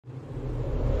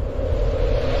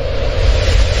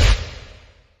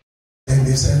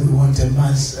they said we want a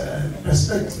man's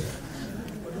perspective.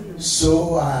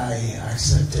 So I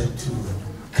accepted to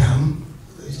come.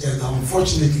 Just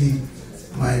unfortunately,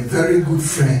 my very good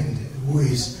friend, who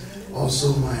is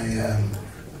also my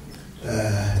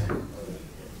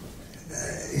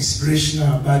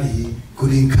inspirational buddy,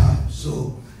 couldn't come.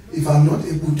 So if I'm not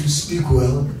able to speak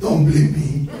well, don't blame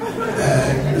me.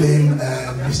 Blame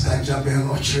Mr. Jabel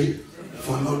Ochre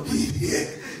for not being here.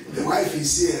 The wife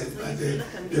is here, but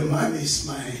the man is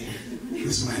my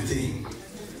thing.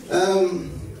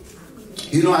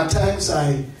 You know, at times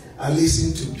I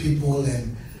listen to people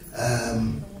and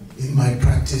in my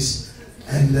practice,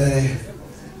 and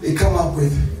they come up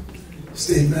with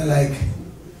statements like,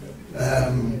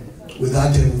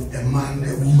 without a man,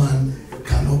 a woman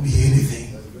cannot be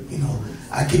anything. You know,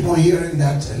 I keep on hearing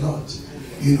that a lot.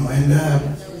 You know, and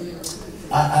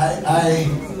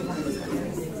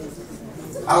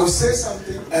I will say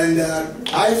something, and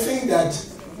I think that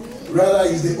rather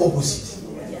is the opposite.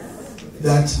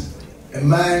 That a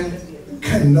man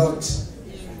cannot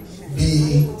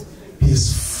be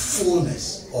his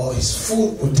fullness or his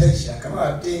full potential,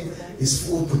 cannot attain his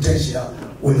full potential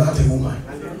without a woman.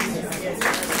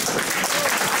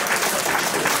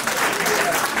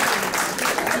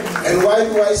 And why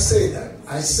do I say that?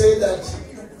 I say that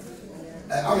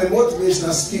I'm a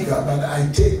motivational speaker, but I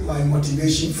take my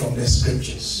motivation from the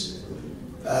scriptures.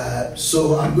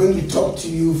 So I'm going to talk to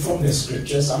you from the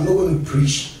scriptures. I'm not going to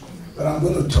preach, but I'm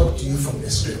going to talk to you from the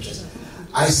scriptures.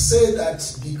 I say that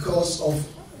because of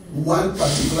one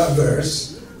particular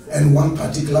verse and one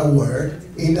particular word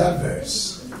in that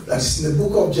verse. That's in the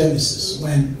book of Genesis,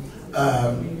 when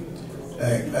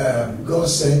God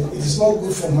said, it is not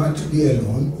good for man to be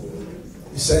alone.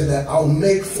 He said that I'll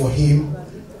make for him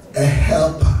a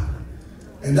helper.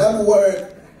 And that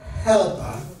word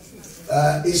helper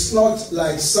is not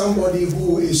like somebody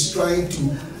who is trying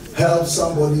to help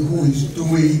somebody who is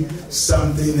doing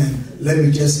something and let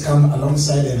me just come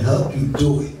alongside and help you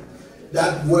do it.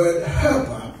 That word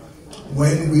helper,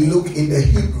 when we look in the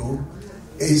Hebrew,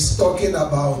 is talking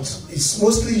about, it's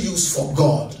mostly used for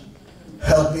God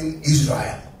helping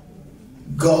Israel.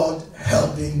 God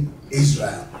helping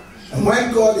Israel. And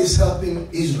when God is helping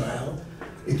Israel,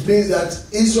 it means that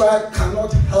Israel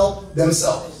cannot help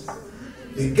themselves.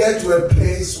 They get to a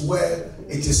place where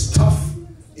it is tough,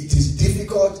 it is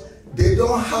difficult, they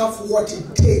don't have what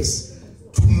it takes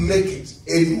to make it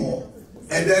anymore.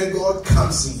 And then God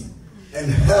comes in and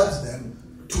helps them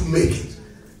to make it.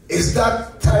 It's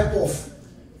that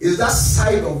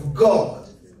side of God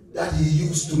that he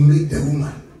used to make the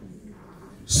woman.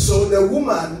 So the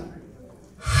woman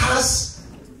has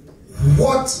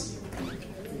what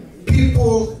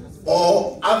people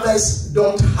or others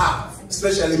don't have,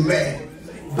 especially men,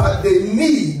 but they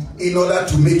need in order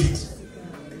to make it.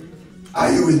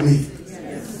 Are you with me?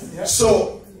 Yes.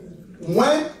 So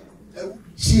when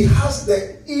she has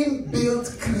the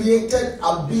inbuilt created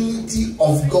ability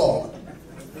of God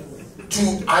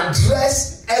to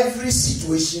address every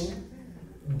situation,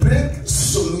 bring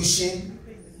solution,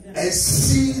 and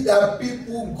see that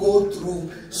people go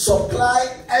through, supply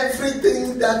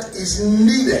everything that is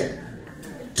needed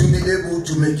to be able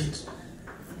to make it.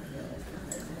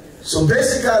 So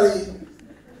basically,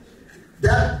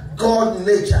 that God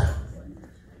nature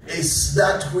is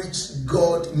that which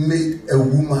God made a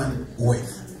woman with.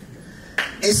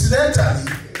 Incidentally,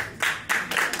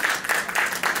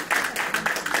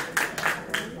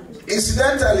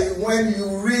 when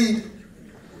you read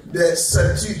the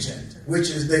Septuagint, which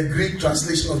is the Greek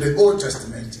translation of the Old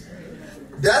Testament,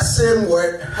 that same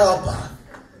word helper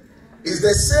is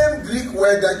the same Greek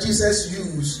word that Jesus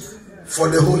used for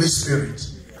the Holy Spirit,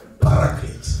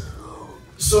 paraclete.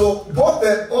 So both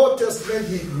the Old Testament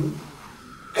Hebrew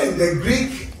and the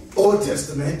Greek Old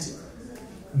Testament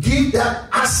give that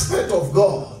aspect of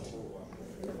God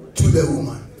to the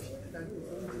woman.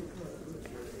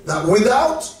 That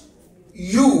without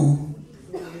you,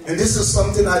 and this is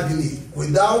something I believe,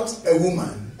 without a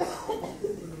woman,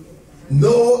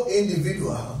 no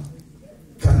individual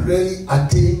can really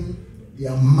attain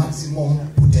their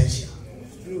maximum potential.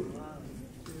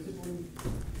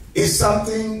 It's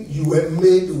something you were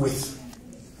made with.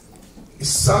 It's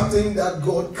something that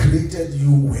God created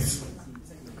you with.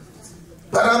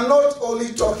 But I'm not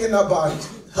only talking about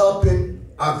helping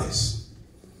others.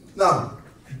 Now,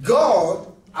 God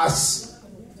as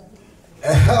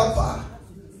a helper,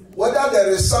 whether there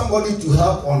is somebody to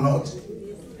help or not,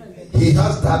 he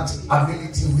has that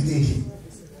ability within him.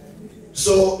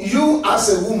 So you as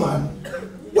a woman,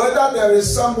 whether there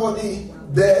is somebody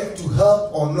there to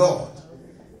help or not,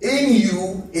 in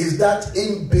you is that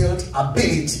inbuilt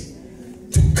ability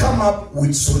to come up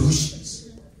with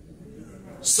solutions.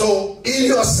 So in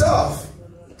yourself,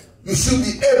 you should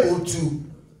be able to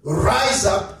rise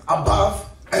up above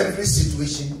every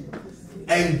situation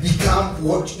and become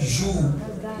what you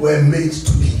were made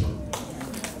to be.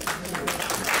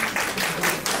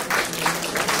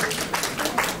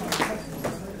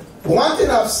 One thing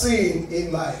I've seen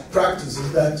in my practice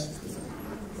is that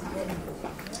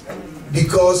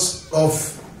because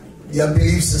of their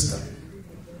belief system,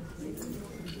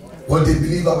 what they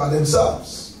believe about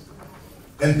themselves,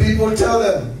 and people tell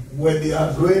them when they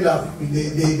are growing up,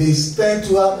 they tend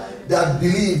to have that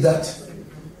belief that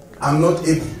I'm not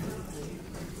able,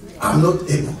 I'm not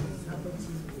able,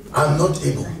 I'm not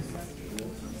able.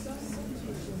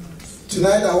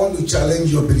 Tonight I want to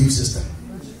challenge your belief system.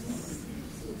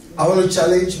 I want to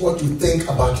challenge what you think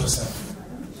about yourself.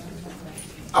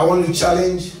 I want to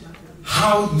challenge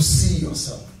how you see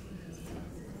yourself,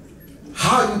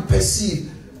 how you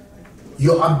perceive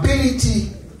your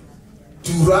ability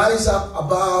to rise up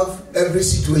above every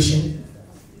situation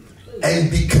and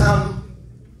become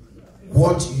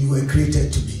what you were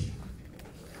created to be.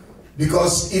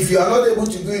 Because if you are not able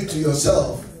to do it to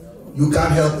yourself, you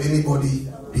can't help anybody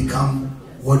become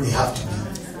what they have to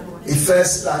be. It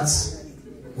first starts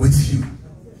with you.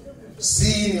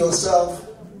 Seeing yourself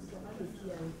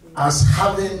as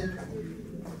having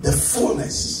the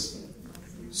fullness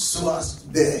so as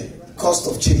the cost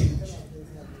of change,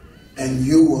 and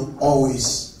you will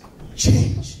always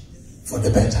change for the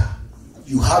better.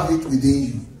 You have it within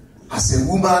you. As a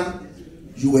woman,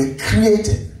 you were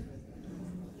created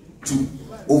to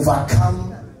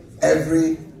overcome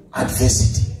every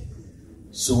adversity.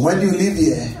 So when you live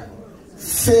here,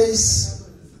 face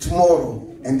tomorrow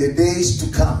and the days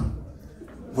to come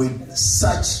with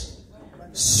such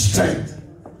strength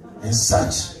and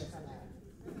such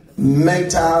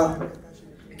mental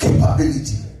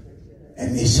capability,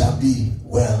 and it shall be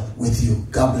well with you.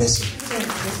 God bless you.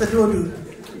 Mr. Dodu,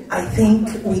 I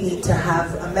think we need to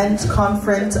have a men's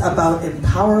conference about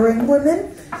empowering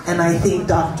women, and I think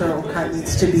Dr. Oka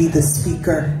needs to be the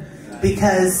speaker,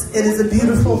 because it is a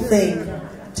beautiful thing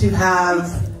to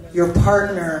have your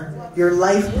partner, your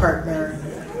life partner,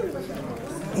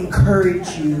 encourage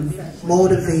you,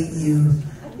 motivate you,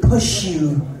 push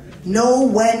you, know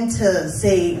when to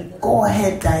say, go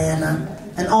ahead, Diana,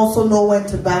 and also know when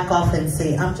to back off and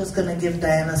say, I'm just going to give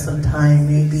Diana some time,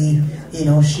 maybe, you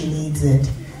know, she needs it.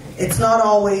 It's not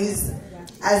always,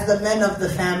 as the men of the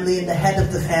family and the head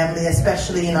of the family,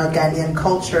 especially in our Ghanaian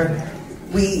culture,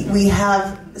 we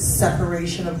have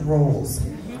separation of roles.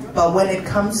 But when it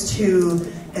comes to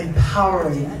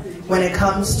empowering, when it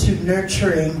comes to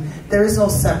nurturing, there is no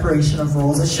separation of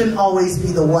roles. It shouldn't always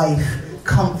be the wife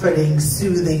comforting,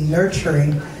 soothing,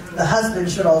 nurturing. The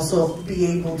husband should also be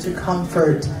able to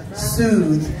comfort,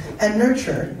 soothe, and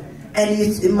nurture.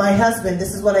 And my husband,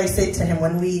 this is what I said to him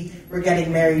when we were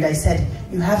getting married. I said,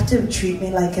 you have to treat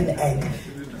me like an egg,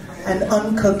 an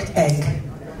uncooked egg.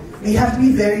 You have to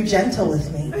be very gentle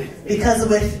with me, because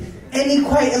with any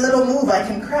quite a little move, I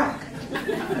can crack.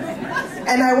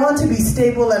 And I want to be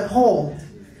stable and whole.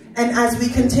 And as we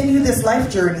continue this life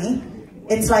journey,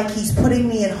 it's like he's putting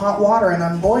me in hot water and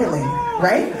I'm boiling,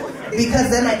 right? Because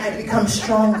then I become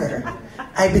stronger.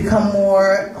 I become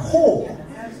more whole.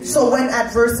 So when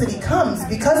adversity comes,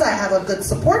 because I have a good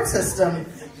support system,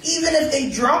 even if they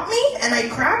drop me and I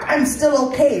crack, I'm still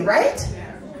okay, right?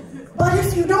 But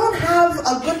if you don't have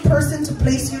a good person to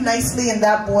place you nicely in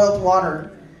that boiled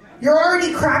water, you're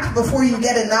already cracked before you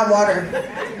get in that water.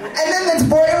 And then it's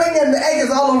boiling and the egg is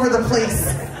all over the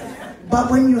place. But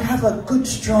when you have a good,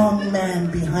 strong man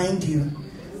behind you,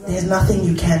 there's nothing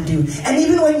you can't do. And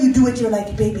even when you do it, you're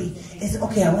like, baby, it's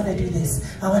okay, I want to do this.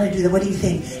 I want to do that. What do you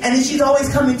think? And then she's always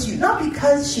coming to you. Not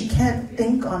because she can't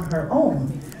think on her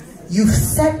own. You've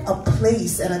set a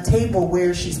place and a table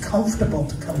where she's comfortable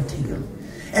to come to you.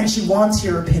 And she wants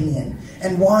your opinion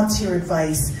and wants your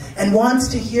advice and wants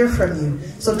to hear from you.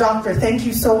 So, Doctor, thank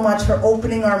you so much for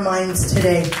opening our minds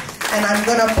today. And I'm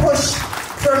going to push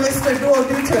for Mr.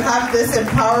 Dodu to have this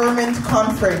empowerment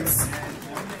conference.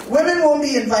 Women won't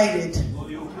be invited.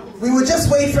 We will just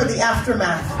wait for the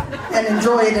aftermath and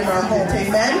enjoy it in our home.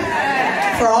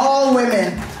 Amen? For all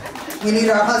women, we need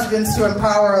our husbands to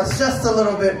empower us just a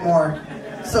little bit more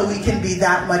so we can be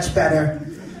that much better.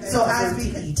 So as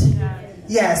we eat,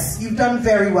 yes, you've done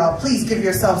very well. Please give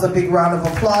yourselves a big round of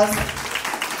applause.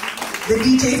 The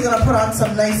DJ is going to put on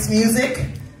some nice music.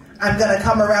 I'm going to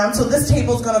come around. So this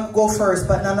table's going to go first,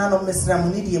 but no, Mr.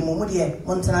 Ramunidi,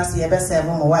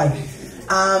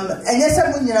 and yes,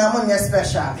 I'm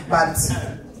special, but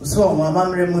so I'm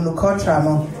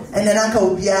and then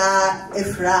Uncle Bia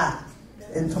Ifra.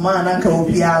 into man and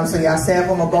Kopia, so you say,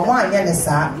 but one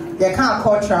yenisa, you can't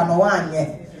culture no one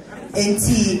yet.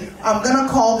 I'm gonna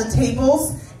call the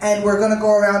tables and we're gonna go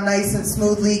around nice and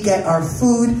smoothly, get our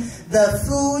food. The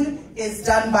food is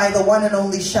done by the one and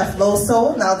only Chef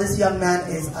Loso. Now this young man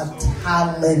is a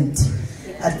talent.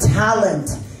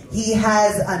 He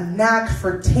has a knack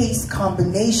for taste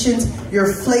combinations.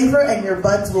 Your flavor and your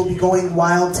buds will be going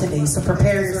wild today, so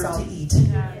prepare yourself to eat.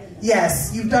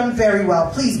 Yes, you've done very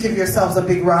well. Please give yourselves a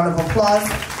big round of applause.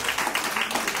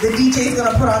 The DJ is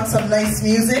gonna put on some nice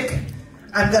music.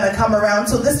 I'm gonna come around,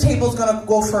 so this table's gonna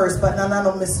go first, but no,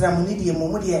 Mr. Munidi,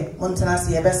 Mumudi,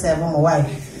 Montanasi, Ebese, Why?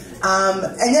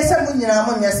 And yes, I'm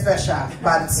going to special,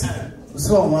 but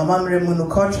so I'm removing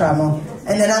contra,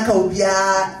 and then Uncle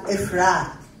Bia,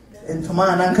 Ifra, and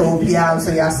Toman, Uncle Bia,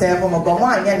 so you say, I'm going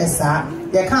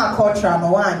to you can't contra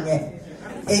no one yet.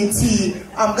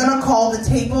 I'm gonna call the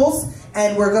tables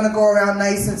and we're gonna go around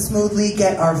nice and smoothly,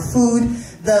 get our food.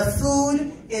 The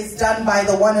food is done by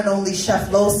the one and only Chef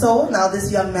Loso. Now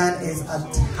this young man is a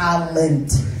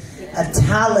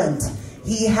talent.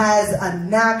 He has a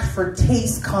knack for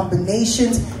taste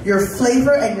combinations. Your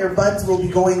flavor and your buds will be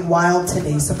going wild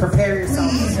today, so prepare yourself.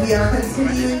 Please, we are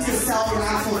continuing to sell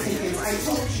raffle tickets. I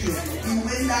told you, you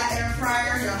win that air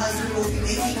fryer, your husband will be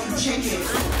making you chicken.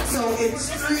 So it's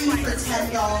 3 for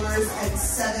 $10 and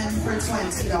 7 for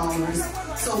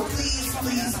 $20. So please,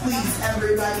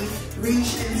 everybody,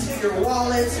 reach into your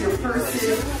wallets, your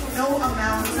purses. No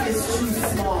amount is too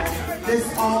small. This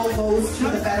all goes to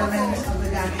the betterment of the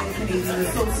Ghanaian Canadian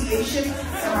Association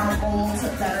and our goal to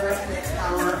better and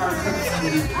empower our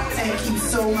community. Thank you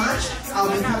so much. I'll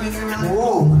be coming around.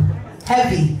 Whoa,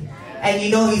 heavy. And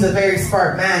you know he's a very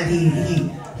smart man.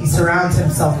 He surrounds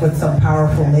himself with some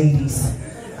powerful ladies.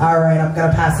 All right, I'm going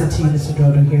to pass it to you, Mr.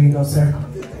 Dodo. Here you go, sir.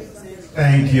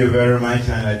 Thank you very much,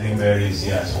 and I think very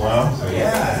easy as well. So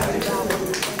yeah.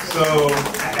 So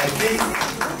I think,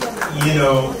 you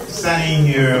know, standing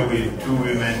here with 2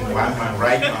 women, 1 man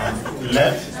right on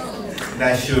left,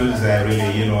 that shows that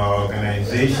really, you know, our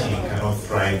organization cannot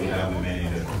thrive without women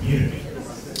in the community.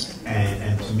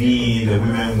 And to me, the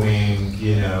women wing,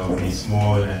 you know, is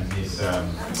more than this.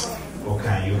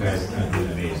 Okay, you guys can do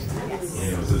amazing.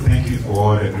 You know, so thank you for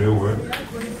all the great work.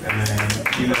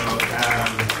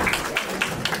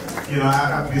 And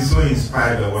I've been so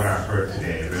inspired by what I've heard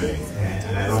today, really.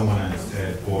 And I don't want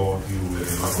to bore you with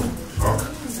a lot of talk.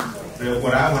 But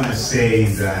what I want to say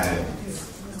is that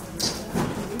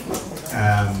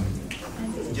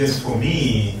just for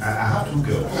me, I have 2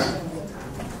 girls.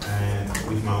 And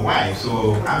with my wife,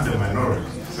 so I'm the minority.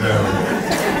 So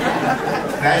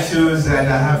that shows that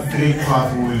I have 3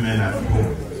 powerful women at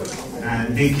home.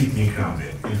 And they keep me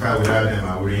grounded. In fact, without them,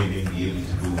 I wouldn't even be able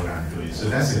to do what I'm doing. So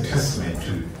that's a testament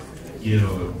to, you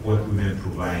know, what women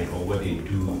provide or what they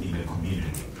do in the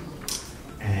community.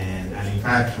 And in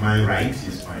fact, my right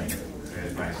is my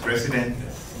vice president.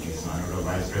 He's my other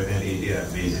vice president. They are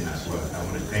amazing as well. I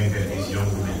want to thank them, these young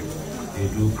women. They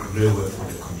do great work for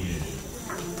the community.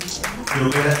 You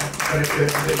know,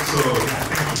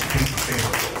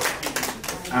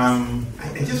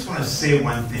 I just want to say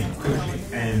one thing quickly,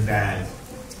 and that,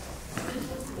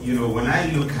 you know, when I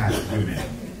look at women,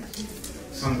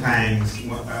 sometimes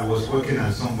I was working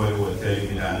and somebody was telling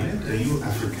me that, you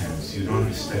Africans, you don't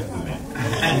respect women.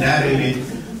 And that really,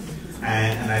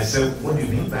 and I said, what do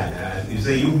you mean by that? You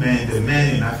say, you men, the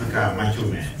men in Africa are macho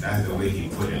men. That's the way he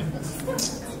put it.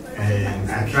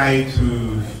 And I tried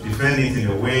to defend it in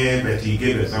a way, but he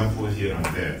gave examples here and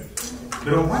there.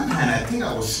 But on one hand, I think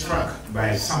I was struck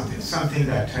by something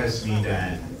that tells me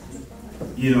that,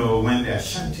 you know, when the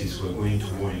Ashantis were going to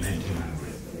war in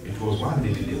 1900, it was one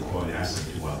lady they called the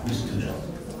Ashantiwa who stood up.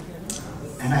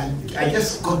 And I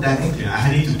just got that inkling.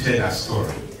 I need to tell that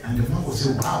story. And the man would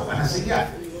say, wow. And I said, yeah.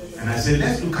 And I said,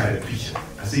 let's look at the picture.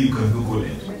 I said, you can Google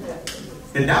it.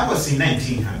 And that was in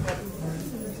 1900.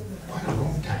 What a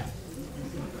long time.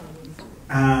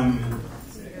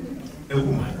 A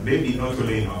woman, maybe not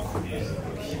only in our community,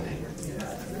 but here.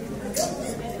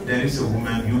 There is a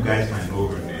woman, you guys might know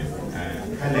her name,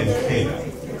 Helen Keller.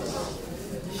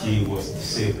 She was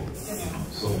disabled, you know,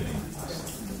 so many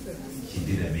things. She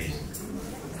did amazing.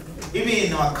 Even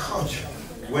in our culture,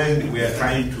 when we are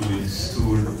trying to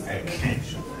install a king,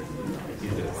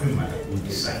 it's the queen mother who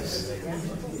decides.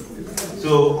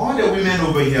 So all the women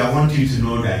over here, I want you to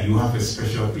know that you have a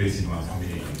special place in our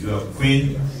community. You are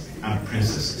queen and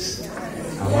princesses.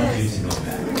 I want you to know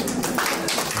that.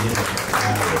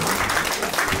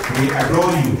 We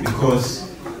adore you because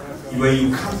when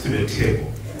you come to the table,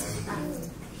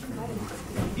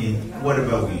 in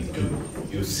whatever we do,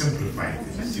 you simplify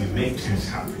things, you make things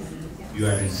happen. You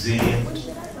are resilient,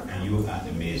 and you are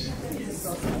amazing.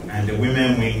 And the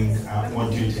women wing, I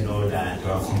want you to know that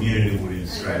our community wouldn't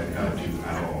strive without you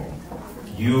at all.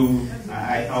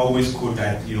 I always quote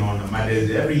that, on the Mother's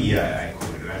Day, every year I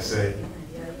quote it. I said,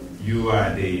 you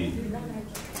are the,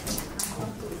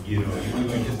 you're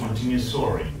going to continue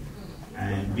soaring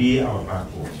and be our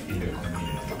backbone in the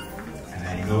community. And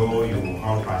I know you will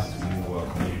help us to move our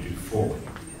community forward.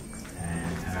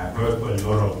 And I've heard a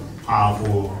lot of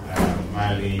powerful,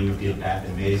 Marlene, you did that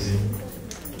amazing.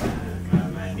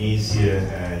 My niece here,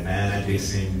 Diana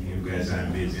Dixon, you guys are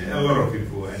amazing. A lot of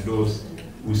people, and those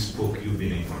who spoke, you've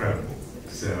been incredible.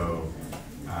 So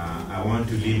I want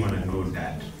to leave on a note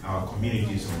that our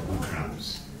community is on good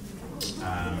grounds.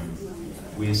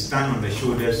 We stand on the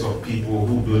shoulders of people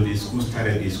who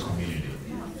started this community.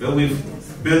 But we're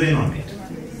building on it.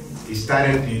 It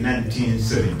started in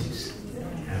 1970s.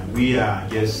 And we are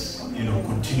just,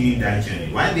 continuing that journey.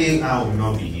 One day I will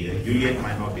not be here, Juliet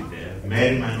might not be there,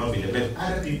 Mary might not be there, but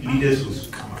other leaders will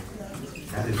come up.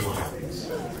 That is what happens.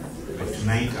 But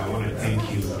tonight I want to thank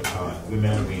you, our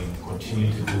women. We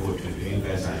continue to do what you're doing. You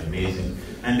guys are amazing.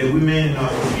 And the women in our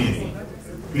community,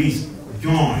 please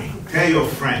join. Tell your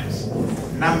friends.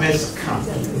 Numbers come.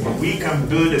 If we can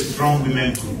build a strong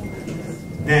women group,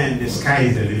 then the sky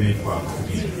is the limit for our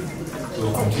community.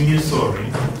 So continue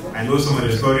soaring. I know some of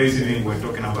the stories, even we're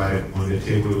talking about it on the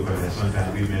table, but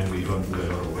sometimes women, we don't do a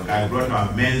lot of work. I brought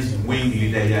our men's wing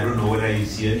leader here. I don't know whether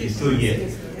he's here. He's still here.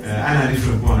 Anna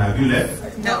from Pona, have you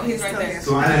left? No, he's right there.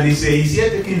 So Anna says he's here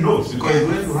taking notes because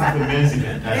we're going to have a men's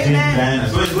event.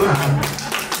 So it's going to happen.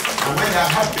 And when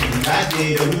that happens, that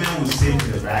day the women will stay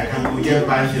to the back and we'll get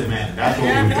back to the men. That's what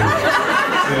we'll do.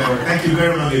 So thank you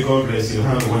very much. God bless you.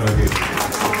 Have a wonderful day.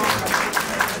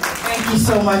 Thank you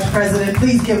so much, President.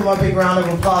 Please give him a big round of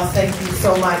applause. Thank you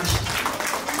so much.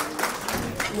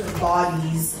 It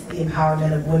embodies the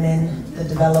empowerment of women, the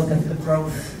development, the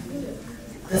growth,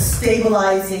 the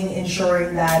stabilizing,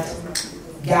 ensuring that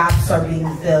gaps are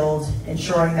being filled,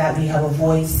 ensuring that we have a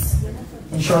voice,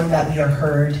 ensuring that we are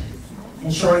heard,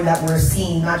 ensuring that we're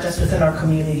seen not just within our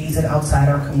communities and outside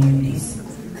our communities.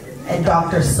 And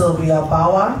Dr. Sylvia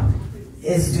Bawa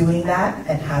is doing that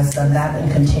and has done that and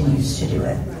continues to do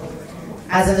it.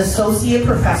 As an associate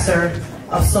professor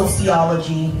of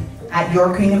sociology at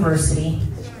York University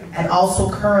and also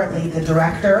currently the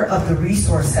director of the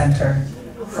Resource Center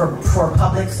for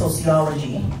Public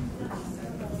Sociology.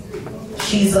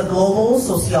 She's a global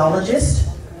sociologist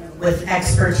with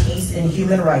expertise in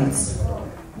human rights,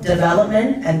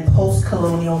 development, and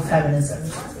post-colonial feminism.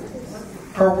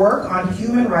 Her work on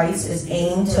human rights is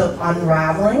aimed at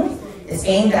unraveling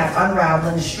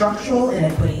structural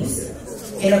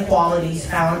inequalities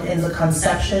found in the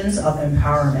conceptions of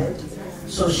empowerment.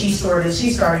 So she's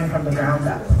starting from the ground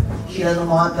up. She doesn't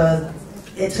want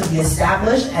it to be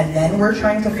established and then we're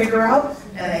trying to figure out,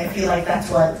 and I feel like that's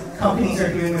what companies are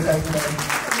doing with our today.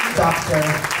 Dr.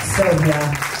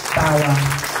 Sylvia Bawa,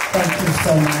 thank you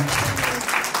so much.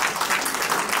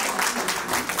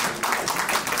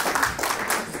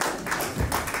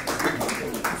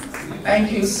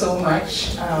 Thank you so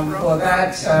much for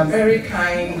that very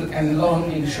kind and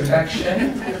long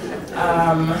introduction.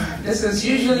 This is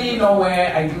usually not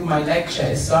where I do my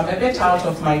lectures, so I'm a bit out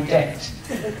of my depth.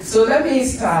 So let me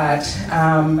start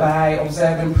by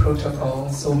observing protocol.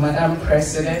 So Madam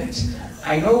President,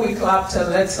 I know we clapped a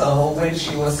little when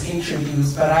she was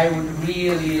introduced, but I would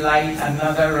really like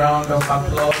another round of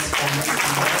applause for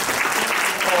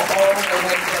all the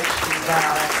work that she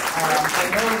does. I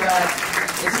know that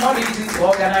it's not easy to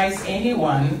organize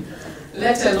anyone,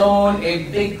 let alone a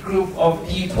big group of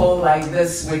people like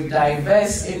this with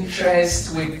diverse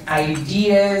interests, with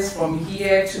ideas from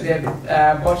here to the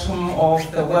bottom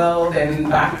of the world and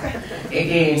back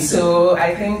again. So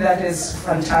I think that is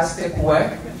fantastic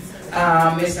work.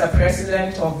 Mr.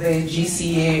 President of the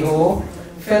GCAO,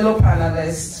 fellow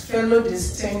panelists, fellow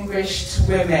distinguished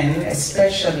women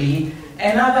especially,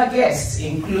 and other guests,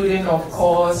 including, of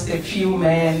course, the few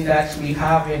men that we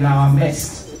have in our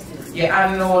midst.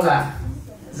 Anola,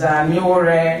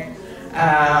 Zanyore,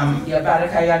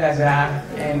 Yabaraka Yagaza,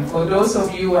 and for those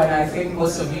of you, and I think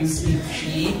most of you speak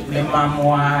Twi,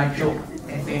 Memamwajo,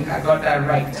 I think I got that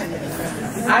right.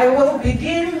 I will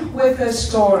begin with a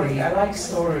story. I like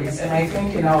stories, and I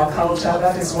think in our culture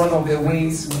that is one of the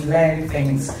ways we learn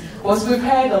things. Because we've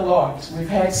heard a lot, we've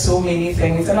heard so many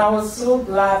things, and I was so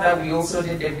glad that we also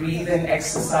did the breathing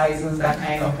exercises that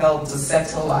kind of helped to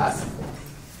settle us.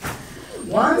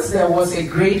 Once there was a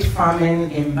great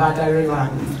famine in Badari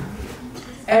land.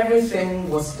 Everything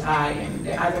was dying.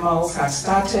 The animals had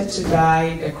started to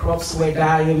die, the crops were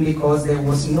dying because there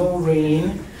was no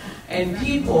rain. and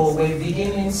people were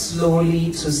beginning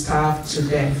slowly to starve to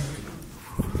death.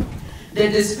 The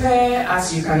despair,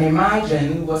 as you can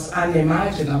imagine, was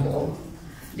unimaginable.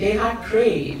 They had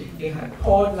prayed, they had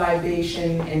poured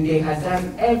libation, and they had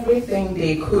done everything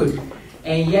they could,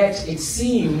 and yet it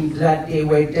seemed that they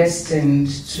were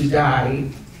destined to die.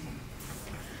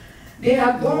 They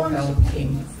had gone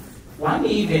helping. One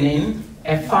evening,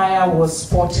 a fire was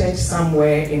spotted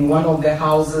somewhere in one of the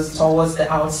houses towards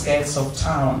the outskirts of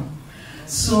town.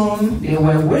 Soon there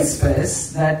were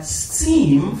whispers that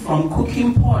steam from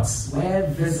cooking pots were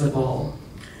visible.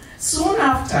 Soon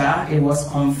after, it was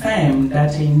confirmed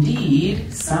that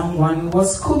indeed someone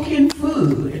was cooking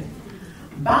food.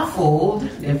 Baffled,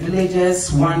 the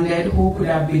villagers wondered who could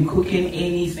have been cooking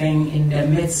anything in the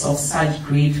midst of such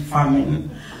great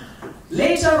famine.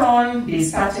 Later on, they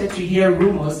started to hear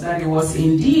rumors that it was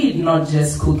indeed not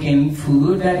just cooking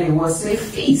food, that it was a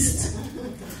feast.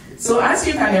 So as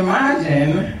you can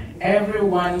imagine,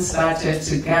 everyone started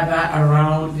to gather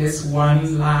around this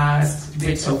one last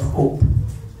bit of hope.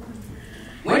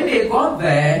 When they got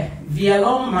there,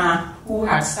 Vieloma, who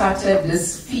had started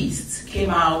this feast, came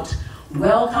out,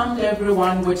 welcomed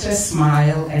everyone with a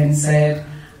smile, and said,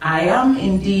 I am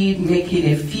indeed making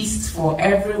a feast for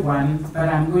everyone, but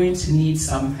I'm going to need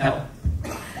some help.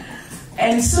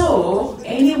 And so,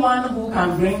 anyone who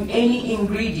can bring any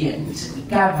ingredient,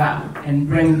 gather and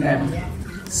bring them.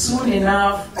 Soon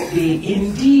enough, they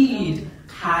indeed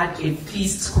had a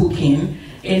feast cooking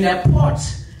in a pot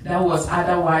that was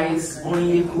otherwise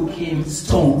only cooking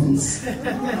stones.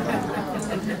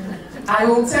 I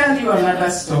will tell you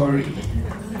another story.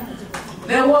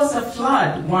 There was a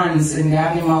flood once in the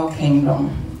animal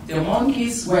kingdom. The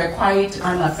monkeys were quite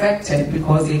unaffected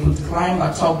because they could climb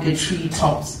atop the tree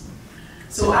tops.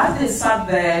 So as they sat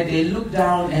there, they looked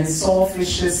down and saw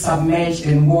fishes submerged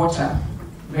in water.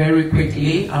 Very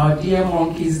quickly, our dear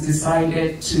monkeys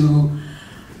decided to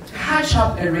hatch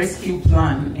up a rescue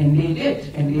plan, and they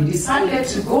did. And they decided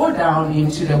to go down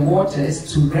into the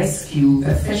waters to rescue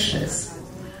the fishes.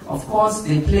 Of course,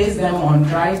 they placed them on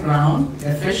dry ground.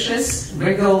 The fishes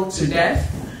wriggled to death.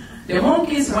 The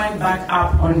monkeys went back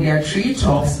up on their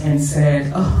treetops and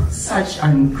said, oh, such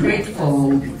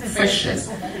ungrateful fishes.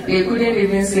 They couldn't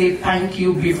even say thank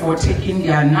you before taking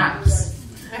their naps.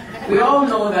 We all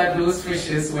know that those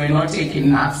fishes were not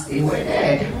taking naps, they were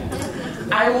dead.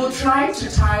 I will try to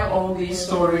tie all these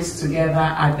stories together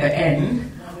at the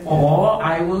end, or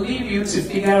I will leave you to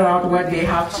figure out what they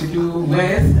have to do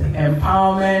with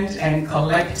empowerment and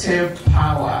collective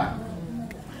power.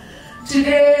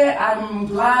 Today, I'm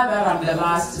glad that I'm the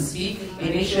last to speak.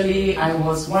 Initially, I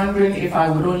was wondering if I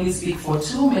would only speak for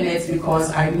 2 minutes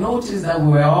because I noticed that we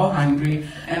were all hungry,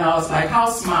 and I was like, how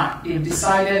smart. They've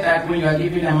decided that when you're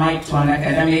giving a mic to an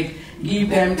academic,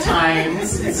 give them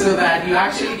times so that you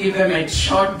actually give them a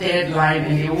short deadline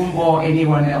and they won't bore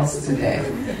anyone else to death.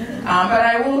 But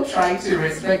I will try to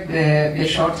respect the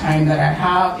short time that I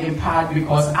have, in part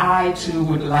because I too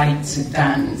would like to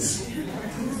dance.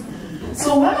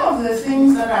 So one of the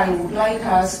things that I would like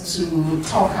us to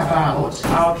talk about,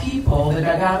 our people, the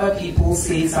Dagaba people,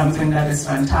 say something that is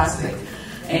fantastic.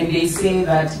 And they say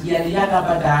that,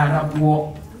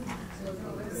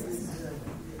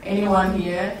 anyone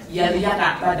here? You can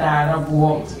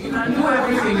do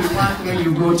everything you want when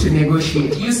you go to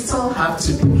negotiate. You still have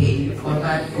to pay for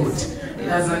that good. It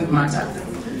doesn't matter.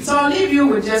 So I'll leave you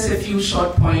with just a few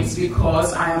short points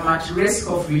because I am at risk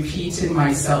of repeating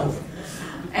myself.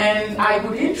 And I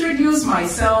would introduce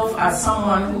myself as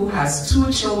someone who has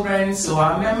 2 children, so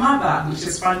I'm a mother, which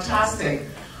is fantastic.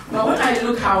 But when I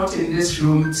look out in this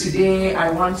room today, I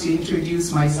want to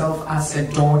introduce myself as a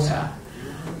daughter,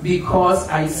 because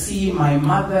I see my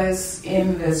mothers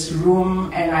in this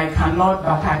room, and I cannot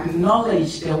but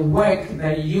acknowledge the work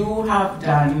that you have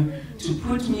done to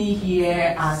put me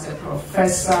here as a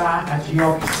professor at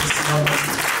York Sociology.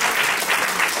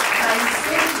 I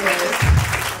say this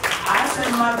as a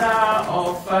mother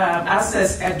of,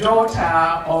 as a daughter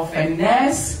of a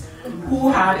nurse who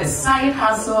had a side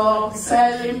hustle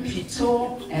selling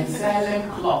pito and selling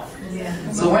cloth.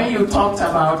 Yeah. So when you talked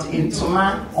about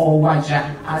intoma or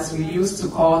waja, as we used to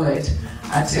call it,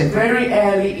 at a very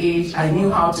early age, I knew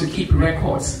how to keep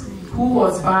records. Who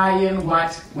was buying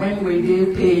what, when were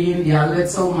they paying their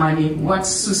little money, what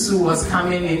susu was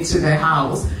coming into the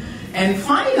house. And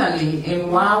finally,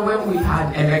 in Wa, when we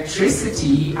had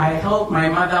electricity, I helped my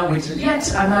mother with yet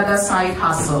another side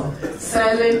hustle,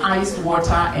 selling iced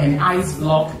water and ice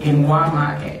block in Wa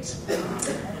Market.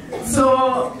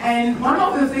 So, and one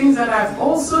of the things that I've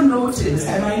also noticed,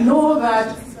 and I know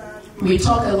that We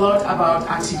talk a lot about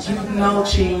attitudinal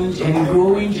change and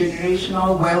growing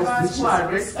generational wealth, which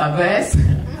are risk averse,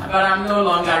 but I'm no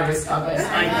longer risk averse.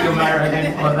 Thank you,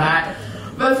 Marilyn, for that.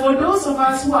 But for those of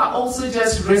us who are also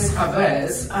just risk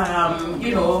averse,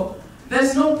 you know,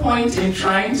 there's no point in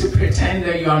trying to pretend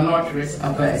that you are not risk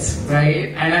averse,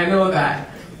 right? And I know that.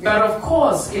 But of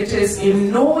course, it is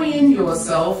in knowing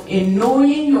yourself, in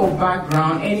knowing your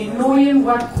background, and in knowing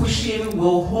what cushion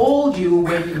will hold you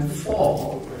when you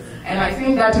fall. And I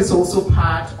think that is also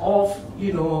part of,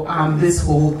 you know, this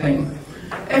whole thing.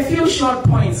 A few short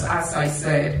points, as I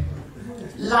said.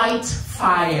 Light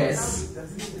fires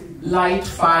like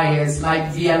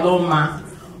Vialoma.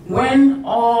 When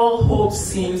all hope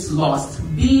seems lost,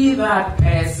 be that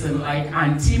person like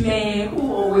Auntie May,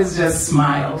 who always just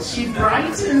smiles. She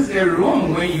brightens the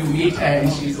room when you meet her,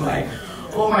 and she's like,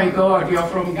 oh my God, you're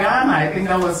from Ghana. I think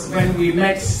that was when we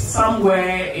met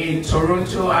somewhere in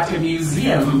Toronto at a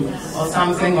museum or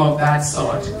something of that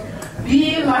sort.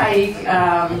 Be like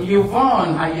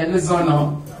Yvonne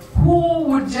Ayelizono, who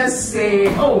would just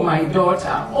say, oh my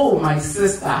daughter, oh my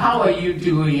sister, how are you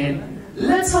doing?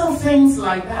 Little things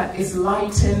like that is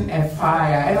lighting a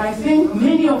fire. And I think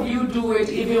many of you do it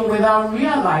even without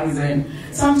realizing.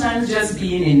 Sometimes just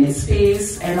being in a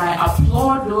space, and I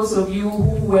applaud those of you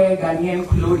who wear Ghanaian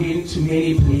clothing to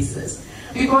many places.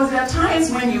 Because there are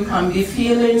times when you can be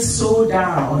feeling so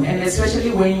down, and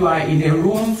especially when you are in a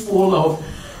room full of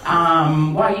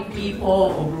white people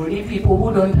or Brony people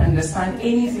who don't understand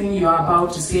anything you're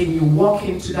about to say, and you walk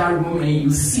into that room and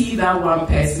you see that one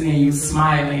person and you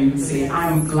smile and you say,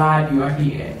 I'm glad you are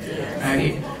here,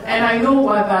 right? And I know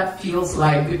what that feels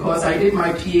like because I did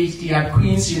my PhD at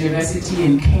Queen's University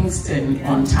in Kingston,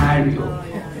 Ontario.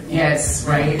 Yes,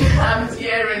 right? I'm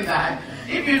hearing that.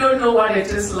 If you don't know what it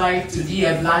is like to be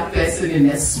a black person in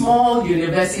a small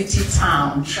university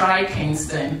town, try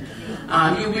Kingston.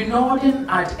 You'll be nodding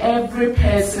at every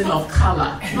person of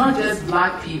color, not just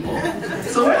black people.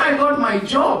 So when I got my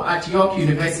job at York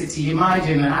University,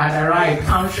 imagine I had arrived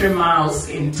country miles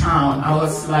in town. I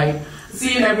was like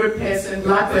seeing every person,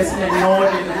 black person, and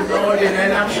nodding,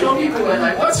 and I'm sure people were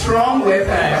like, what's wrong with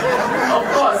her?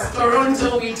 Of course,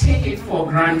 Toronto, we take it for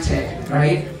granted,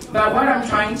 right? But what I'm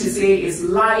trying to say is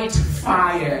light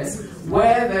fires.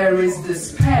 Where there is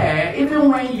despair,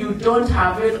 even when you don't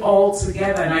have it all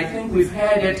together, and I think we've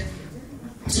heard it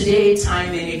today time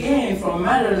and again from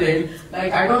Marilyn,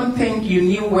 like I don't think you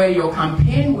knew where your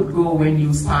campaign would go when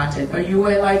you started, but you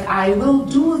were like, I will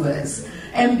do this.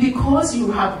 And because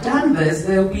you have done this,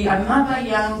 there will be another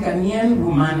young Ghanaian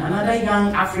woman, another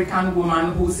young African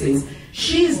woman who says,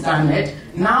 she's done it,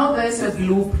 now there's a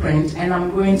blueprint, and I'm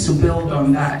going to build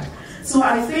on that. So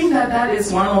I think that that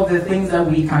is one of the things that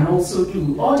we can also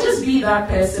do. Or just be that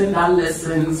person that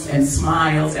listens and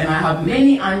smiles. And I have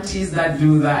many aunties that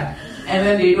do that. And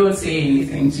then they don't say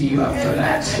anything to you after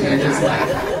that. You're just like,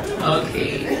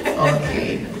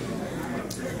 okay.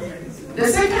 The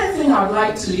second thing I'd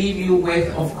like to leave you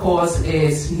with, of course,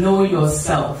 is know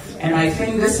yourself. And I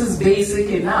think this is basic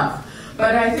enough.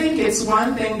 But I think it's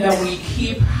one thing that we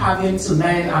keep having to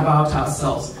learn about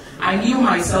ourselves. I knew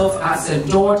myself as a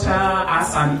daughter,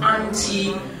 as an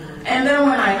auntie, and then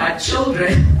when I had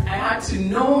children, I had to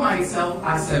know myself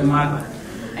as a mother.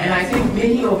 And I think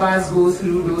many of us go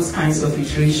through those kinds of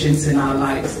iterations in our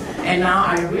lives. And now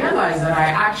I realize that I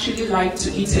actually like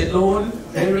to eat alone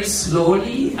very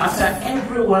slowly after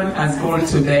everyone has gone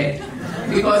to bed.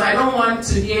 Because I don't want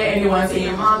to hear anyone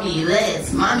saying, mommy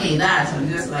this, mommy that. I'm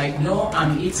just like, no,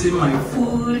 I'm eating my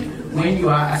food when you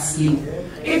are asleep.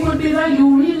 It could be that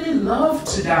you really love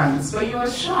to dance, but you're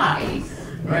shy,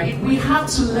 right? We have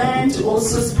to learn to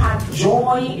also spark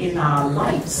joy in our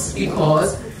lives,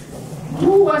 because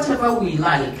do whatever we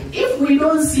like. If we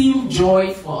don't seem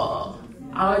joyful,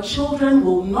 our children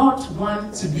will not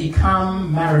want to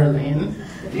become Marilyn.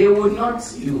 They would not,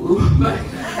 but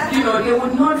they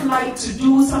would not like to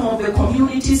do some of the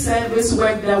community service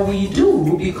work that we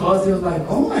do, because they're like,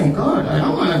 oh my God, I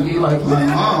don't want to be like my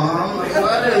mom. Like,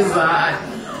 what is that?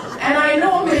 And I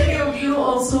know many of you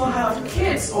also have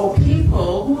kids or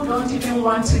people who don't even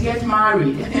want to get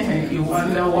married. You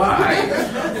wonder why,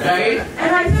 right?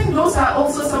 And I think those are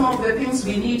also some of the things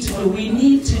we need to do. We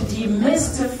need to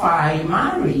demystify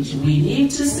marriage. We need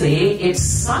to say it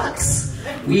sucks.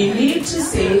 We need to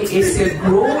say it's a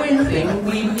growing thing.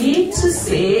 We need to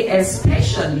say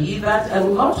especially that a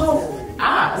lot of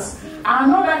us are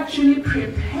not actually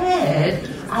prepared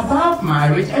about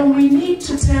marriage, and we need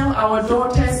to tell our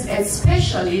daughters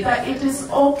especially that it is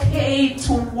okay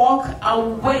to walk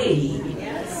away,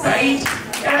 right?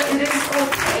 That it is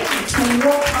okay to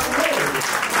walk away.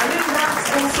 I think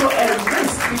that's also a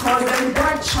risk because then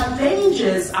that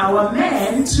challenges our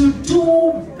men to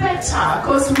do better,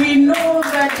 because we know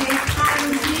that they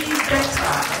can be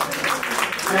better.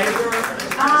 Right?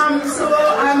 So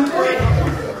I'm going.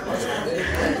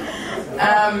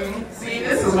 See,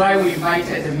 this is why we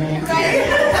invited the men.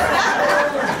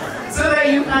 So that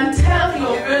you can tell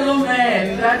your fellow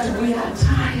men that we are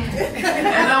tired, and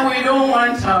that we don't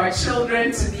want our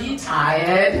children to be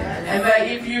tired, and that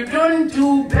if you don't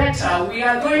do better, we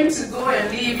are going to go and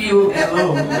leave you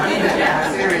alone. I mean,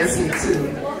 yeah, seriously too.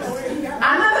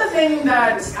 Another thing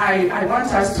that I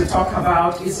want us to talk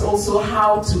about is also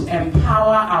how to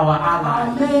empower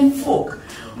our men folk.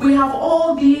 We have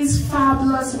all these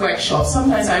fabulous workshops.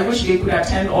 Sometimes I wish they could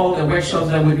attend all the workshops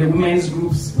that the women's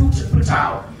groups put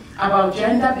out about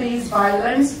gender-based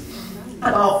violence,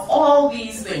 about all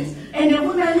these things. And the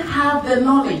women have the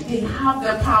knowledge, they have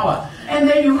the power. And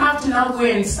then you have to now go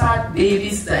and start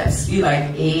baby steps. Be like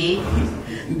A,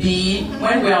 B,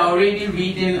 when we are already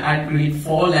reading at grade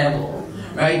 4 level.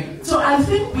 Right? So I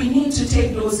think we need to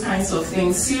take those kinds of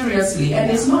things seriously.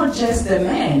 And it's not just the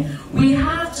men. We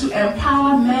have to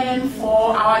empower men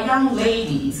for our young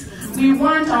ladies. We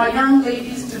want our young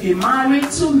ladies to be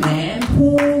married to men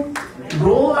who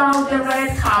roll out the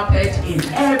red carpet in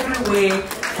every way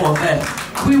for them.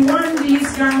 We want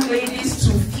these young ladies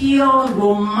to feel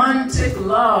romantic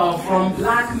love from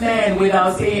black men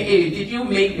without saying, hey, did you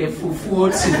make the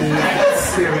fufu today? Are you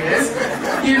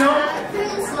serious? You know,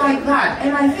 things like that.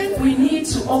 And I think we need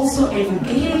to also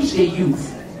engage the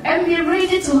youth and be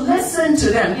ready to listen to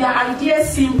them. Their ideas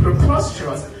seem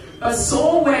preposterous, but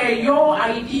so were your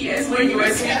ideas when you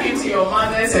were speaking to your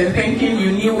mothers and thinking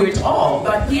you knew it all.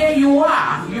 But here you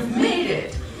are, you've made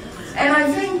it. And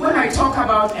I think when I talk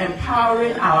about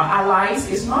empowering our allies,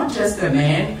 it's not just the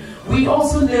men. We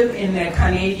also live in a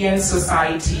Canadian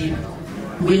society.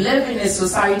 We live in a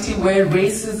society where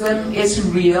racism is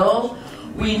real.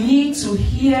 We need to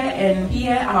hear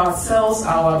ourselves,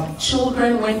 our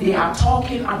children, when they are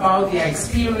talking about their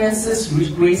experiences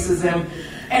with racism.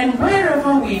 And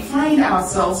wherever we find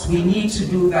ourselves, we need to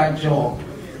do that job.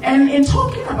 And in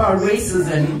talking about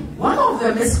racism, one of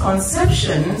the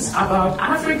misconceptions about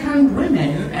African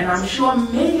women, and I'm sure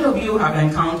many of you have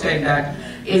encountered that,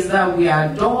 is that we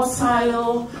are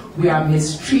docile, we are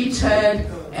mistreated,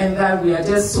 and that we are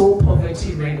just so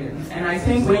poverty-ridden. And I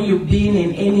think when you've been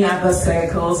in any other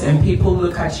circles and people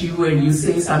look at you and you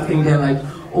say something, they're like,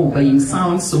 oh, but you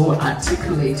sound so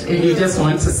articulate, and you just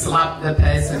want to slap the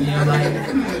person. You're like,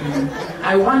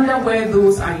 I wonder where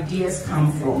those ideas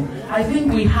come from. I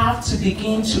think we have to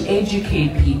begin to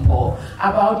educate people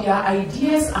about their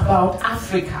ideas about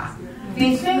Africa.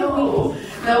 They think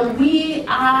that we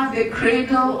are the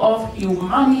cradle of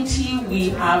humanity. We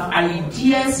have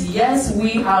ideas. Yes,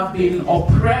 we have been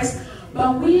oppressed,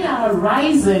 but we are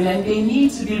rising and they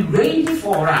need to be ready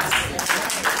for us.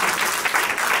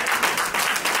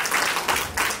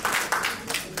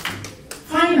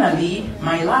 Finally,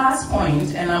 my last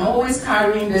point, and I'm always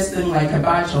carrying this thing like a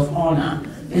badge of honor,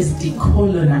 is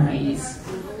decolonize.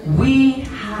 We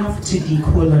have to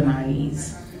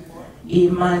decolonize.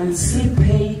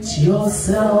 Emancipate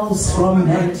yourselves from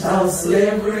mental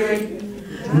slavery.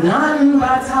 None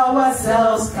but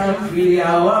ourselves can free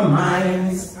our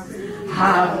minds.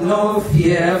 Have no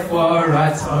fear for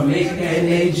atomic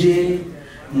energy.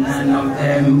 None of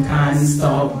them can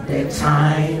stop the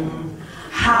time.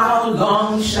 How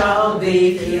long shall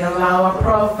they kill our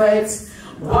prophets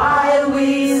while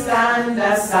we stand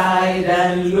aside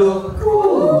and look?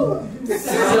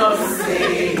 Some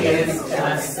say it's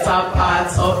just a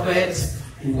part of it.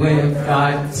 We've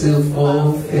got to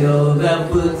fulfill the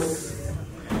books.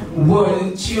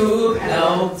 Won't you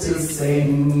help to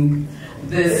sing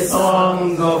the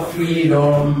song of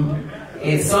freedom?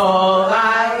 It's all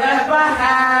I'll ever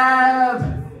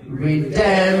have.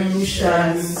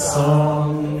 Redemption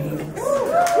song.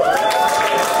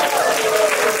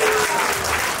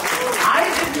 I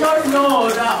did not know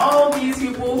that all these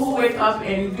people who wake up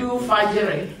and do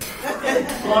Fajr,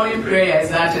 morning prayers,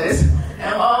 that is,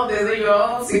 and all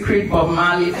your secret Bob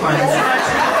Marley fans.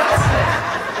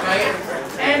 Right?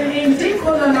 And in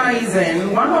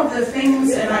decolonizing, one of the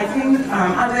things, and I think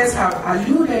others have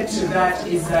alluded to that,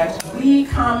 is that we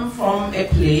come from a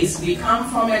place, we come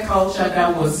from a culture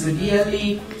that was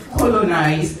severely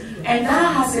colonized, and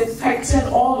that has affected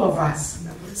all of us.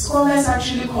 Scholars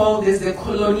actually call this the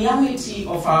coloniality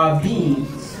of our being.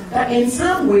 That in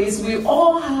some ways, we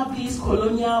all have these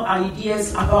colonial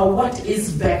ideas about what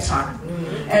is better.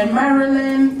 And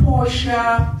Marilyn,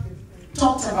 Portia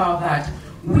talked about that.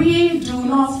 We do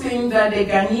not think that the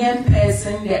Ghanaian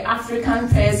person, the African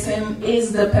person,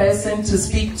 is the person to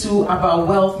speak to about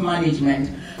wealth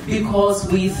management,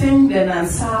 because we think that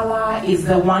Nansala is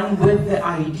the one with the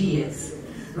ideas,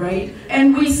 right?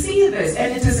 And we see this,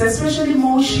 and it is especially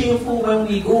more shameful when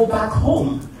we go back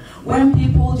home, when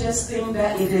people just think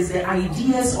that it is the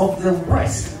ideas of the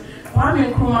West.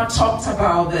 Kwame Nkrumah talked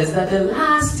about this, that the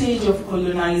last stage of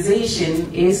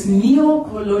colonization is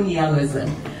neo-colonialism.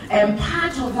 And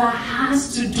part of that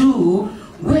has to do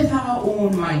with our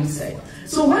own mindset.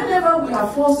 So whenever we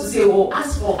are forced to say, oh,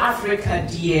 as for Africa,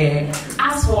 dear,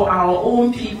 as for our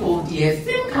own people, dear,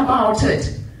 think about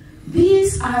it.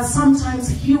 These are sometimes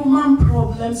human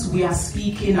problems we are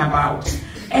speaking about.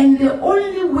 And the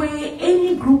only way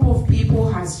any group of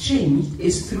people has changed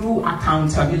is through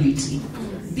accountability.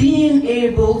 Being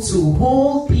able to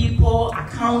hold people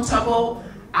accountable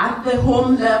at the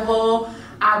home level,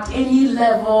 at any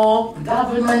level,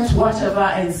 government, whatever,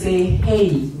 and say, hey,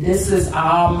 this is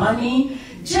our money.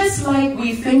 Just like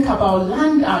we think about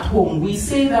land at home, we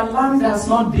say that land does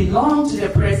not belong to the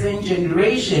present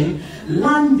generation,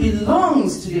 land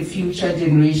belongs to the future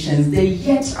generations, the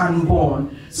yet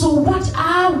unborn. So what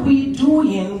are we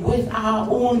doing with our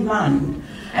own land?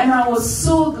 And I was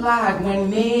so glad when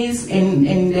May's, in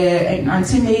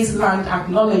Auntie May's land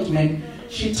acknowledgement,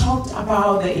 she talked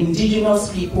about the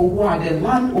indigenous people who are the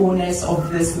landowners of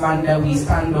this land that we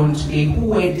stand on today, who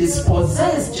were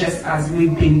dispossessed just as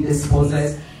we've been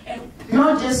dispossessed. And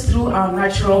not just through our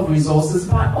natural resources,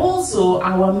 but also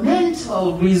our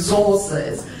mental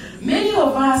resources. Many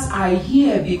of us are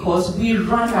here because we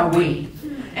ran away.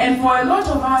 And for a lot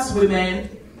of us women,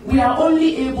 we are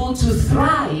only able to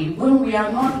thrive when we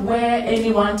are not where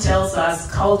anyone tells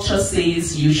us culture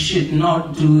says you should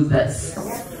not do this.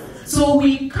 So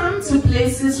we come to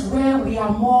places where we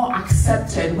are more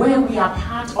accepted, where we are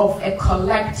part of a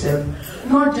collective,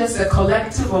 not just a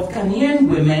collective of Ghanaian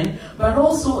women, but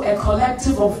also a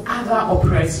collective of other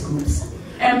oppressed groups.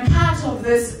 And part of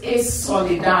this is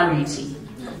solidarity.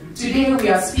 Today we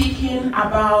are speaking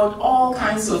about all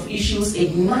kinds of issues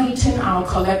igniting our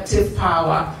collective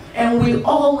power. And we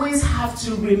always have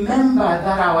to remember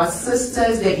that our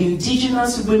sisters, the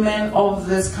indigenous women of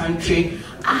this country,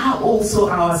 are also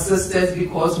our sisters,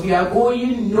 because we are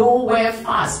going nowhere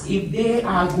fast if they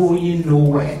are going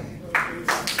nowhere.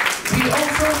 We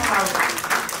also have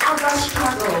other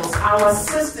struggles, our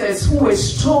sisters who were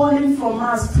stolen from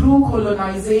us through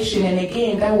colonization, and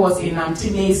again, that was in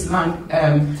Auntie May's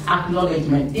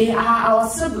acknowledgement. They are our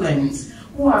siblings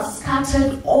who have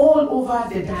scattered all over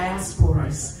the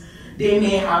diasporas. They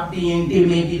may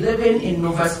be living in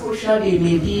Nova Scotia, they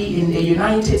may be in the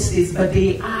United States, but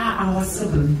they are our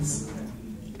siblings.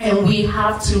 And we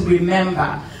have to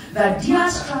remember that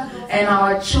their struggle and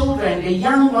our children, the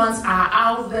young ones, are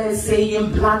out there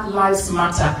saying Black Lives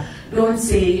Matter. Don't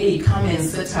say, hey, come and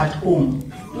sit at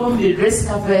home. Don't be risk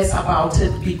averse about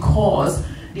it, because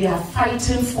they are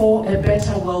fighting for a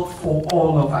better world for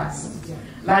all of us.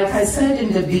 Like I said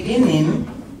in the beginning,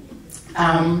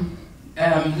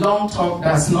 long talk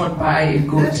does not buy a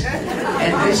goat.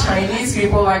 And the Chinese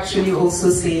people actually also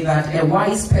say that a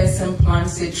wise person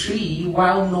plants a tree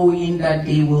while knowing that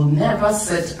they will never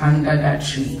sit under that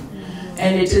tree.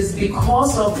 And it is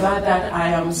because of that that I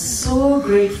am so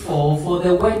grateful for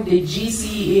the work the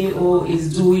GCAO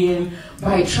is doing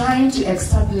by trying to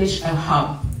establish a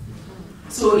hub.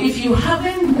 So if you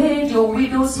haven't made your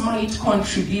Widow's Mite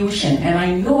contribution, and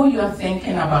I know you are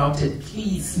thinking about it,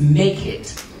 please make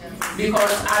it.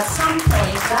 Because at some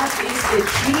point, that is the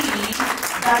tree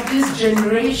that this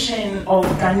generation of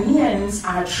Ghanaians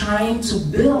are trying to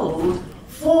build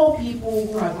for people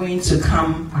who are going to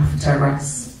come after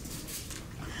us.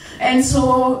 And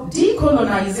so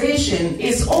decolonization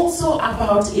is also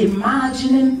about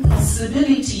imagining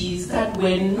possibilities that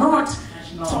were not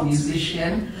national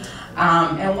musician.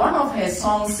 And one of her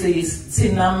songs says,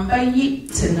 Tinamba yi,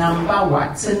 tinamba wa,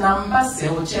 tinamba se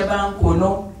ocheba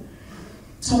nkono.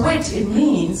 To which it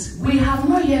means we have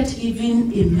not yet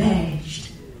even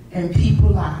emerged, and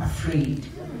people are afraid.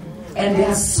 And there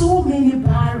are so many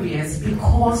barriers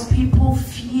because people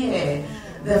fear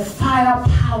the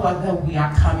firepower that we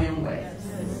are coming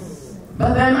with.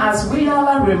 But then, as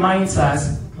Widala reminds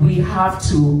us, we have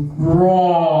to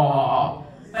roar.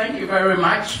 Thank you very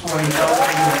much for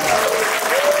indulging me.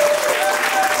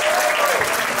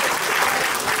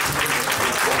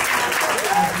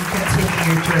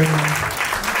 Continue your journey.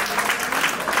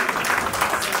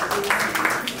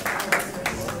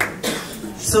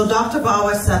 So Dr.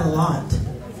 Bauer said a lot.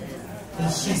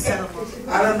 She said a lot.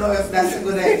 I don't know if that's a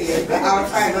good idea, but I'll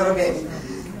try a little bit.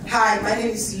 Hi, my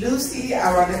name is Lucy.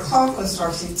 I run the clock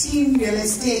construction team, real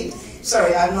estate.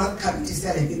 Sorry, I'm not coming to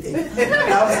sell anything.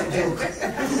 That was a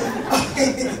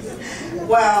joke.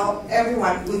 Well,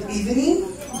 everyone, good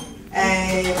evening.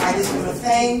 And I just want to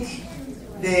thank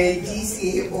the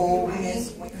GCAO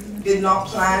Women's did not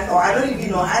plan, or I don't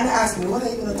even know. Anna asked me, what are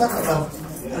you going to talk about?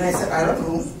 And I said, I don't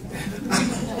know.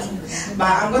 But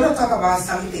I'm going to talk about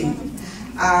something.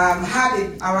 How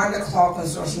the Around the Clock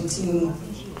construction team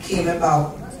came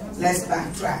about. Let's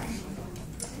backtrack.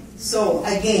 So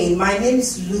again, my name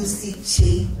is Lucy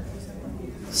Che.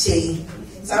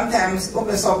 Sometimes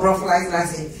people so like I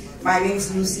say, my name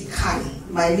is Lucy Kai.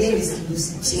 My name is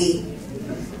Lucy Che.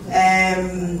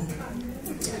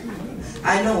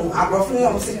 I know I roughly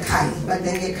almost say Kai, but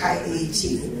then they Kai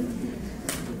Che.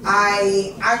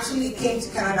 I actually came to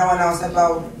Canada when I was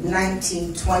about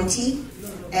 19, 20,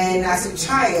 and as a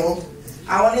child,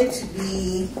 I wanted to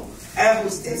be air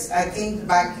hostess. I think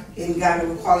back in Ghana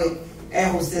we call it air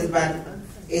hostess, but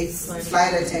it's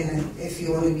flight attendant if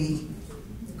you want to be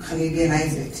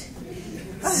Canadianize it.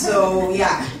 So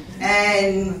yeah,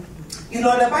 and you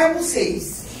know the Bible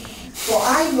says, for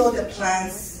I know the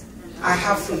plans I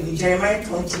have for you, Jeremiah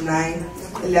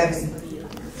 29:11.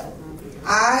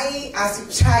 I, as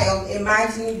a child,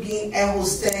 imagined being air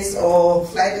hostess or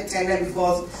flight attendant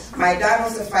because my dad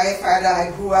was a firefighter.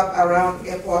 I grew up around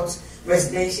airport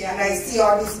residential, and I see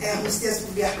all these air hostess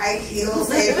with their high heels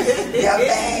and their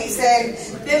bags, and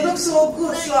they look so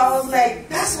good. So I was like,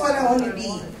 that's what I want to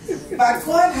be. But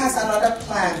God has another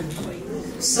plan.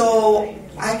 So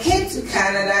I came to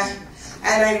Canada,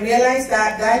 and I realized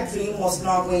that that dream was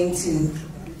not going to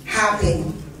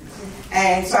happen.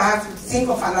 And so I have to think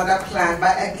of another plan.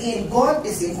 But again, God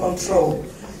is in control.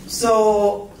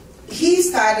 So He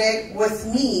started with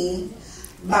me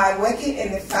by working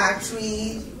in the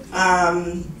factory,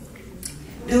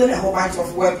 doing a whole bunch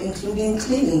of work, including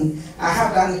cleaning. I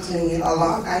have done cleaning a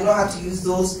lot. I know how to use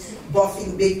those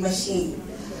buffing big machines.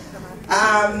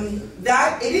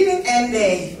 That it didn't end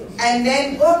there. And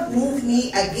then God moved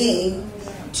me again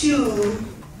to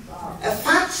a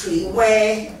factory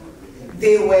where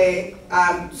they were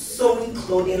sewing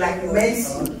clothing like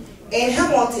men's in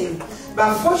Hamilton.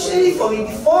 But fortunately for me,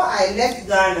 before I left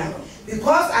Ghana,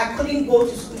 because I couldn't go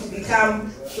to school to become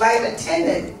flight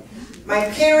attendant, my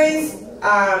parents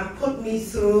put me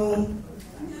through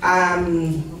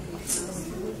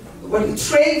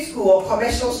trade school or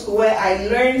commercial school where I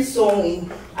learned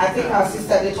sewing. I think our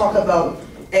sister, they talk about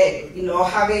you know,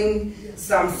 having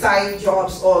some side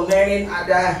jobs or learning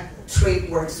other trade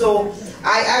work. So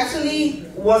I actually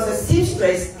was a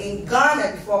seamstress in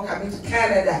Ghana before coming to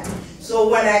Canada. So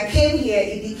when I came here,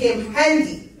 it became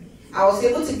handy. I was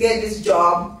able to get this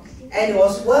job, and it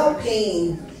was well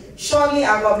paying. Shortly,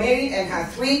 I got married and had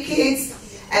 3 kids,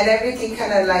 and everything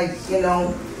kind of like, you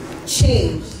know,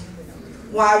 changed.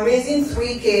 While raising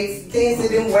 3 kids, things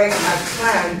didn't work as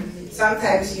planned.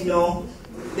 Sometimes, you know,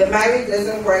 the marriage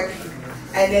doesn't work,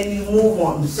 and then you move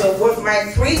on. So with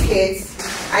my 3 kids,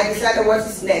 I decided what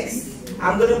is next.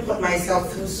 I'm going to put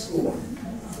myself through school.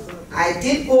 I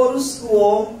did go to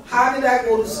school. How did I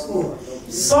go to school?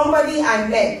 Somebody I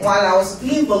met while I was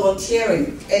doing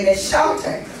volunteering in a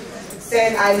shelter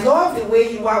said, I love the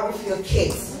way you are with your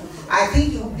kids. I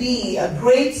think you'll be a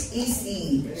great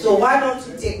ECE. So why don't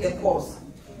you take the course?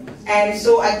 And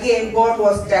so again, God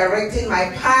was directing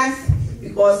my path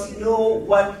because He knows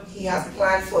what He has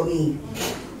planned for me.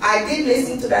 I did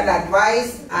listen to that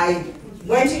advice. I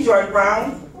went to George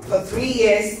Brown for 3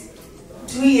 years,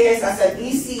 2 years as an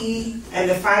ECE, and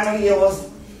the final year was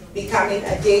becoming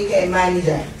a daycare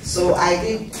manager. So I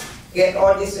did get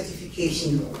all this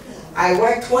certification. I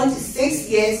worked 26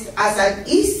 years as an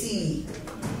ECE.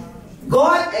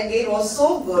 God again was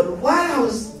so good. While I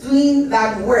was doing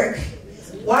that work,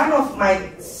 one of my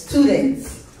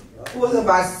students, who was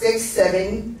about 6,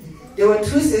 7, they were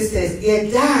 2 sisters,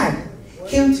 their dad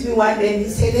came to me one day and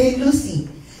he said, hey Lucy,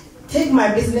 take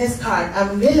my business card.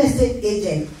 I'm a real estate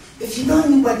agent. If you know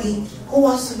anybody who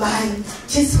wants to buy,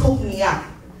 just hook me up.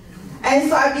 And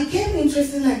so I became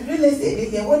interested in like real estate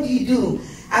agent. What do you do?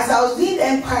 As I was doing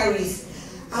enquiries,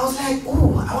 I was like,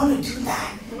 oh, I want to do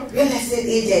that. Real estate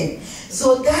agent.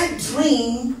 So that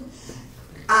dream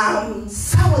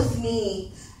sat with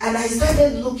me, and I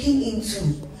started looking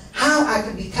into how I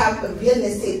could become a real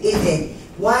estate agent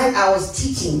while I was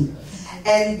teaching.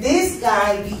 And this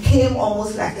guy became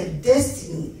almost like a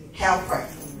destiny helper.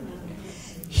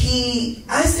 He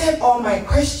answered all my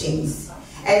questions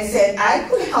and said, I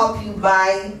could help you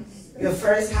buy your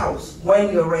first house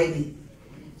when you're ready.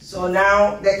 So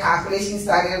now the calculation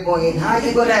started going, how are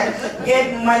you going to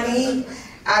get money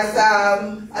as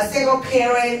a single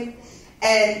parent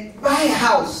and buy a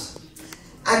house.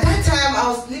 At that time, I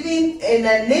was living in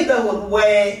a neighborhood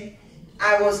where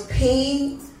I was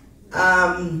paying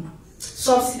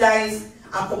subsidized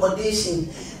accommodation.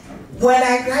 When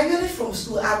I graduated from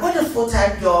school, I got a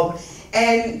full-time job,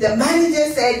 and the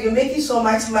manager said, "You're making so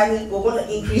much money, we're going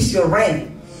to increase your rent."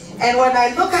 And when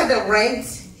I look at the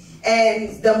rent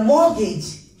and the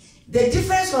mortgage, the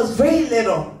difference was very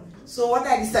little. So what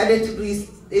I decided to do is,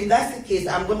 if that's the case,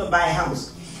 I'm going to buy a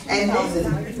house. And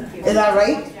is that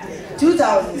right?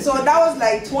 2000. So that was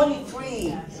like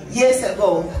 23 years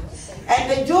ago.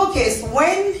 And the joke is,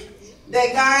 when the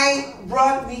guy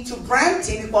brought me to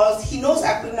Brampton, because he knows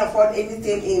I couldn't afford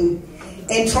anything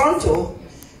in Toronto,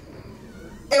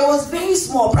 it was very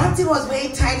small. Brampton was very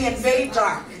tiny and very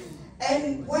dark.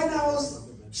 And when I was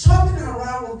shopping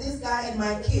around with this guy and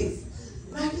my kids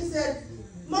said,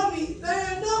 "Mommy, there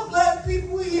are no black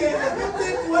people here. I don't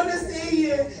think you want to stay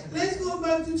here. Let's go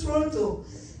back to Toronto."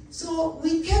 So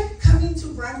we kept coming to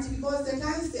Brampton because the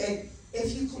guy said,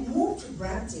 if you could move to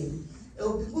Brampton, it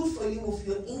would be good for you with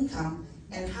your income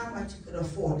and how much you could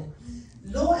afford.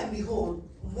 Lo and behold,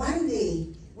 one day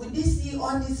we did see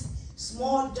all these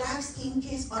small dark-skinned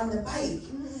kids on the bike,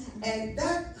 and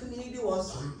that community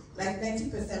was like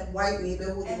 90% white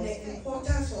neighborhood, and the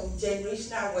importance of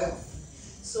generational wealth.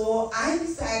 So I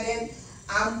decided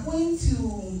I'm going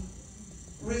to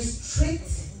restrict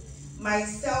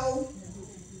myself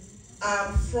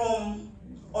from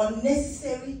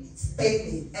unnecessary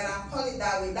spending, and I'll call it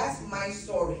that way. That's my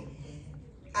story.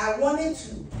 I wanted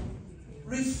to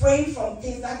refrain from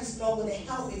things that is not going to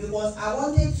help me, because I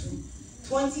wanted to,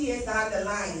 20 years down the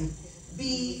line,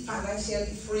 be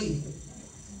financially free.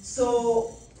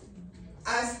 So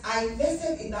as I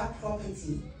invested in that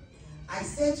property, I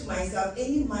said to myself,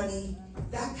 any money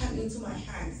that comes into my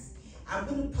hands, I'm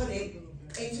going to put it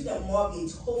into the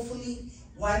mortgage. Hopefully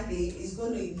one day it's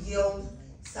going to yield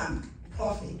some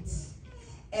profit.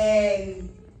 And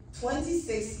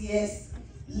 26 years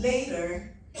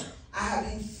later, I have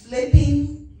been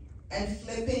flipping and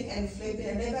flipping and flipping.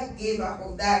 I never gave up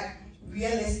on that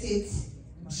real estate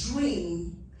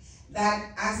dream,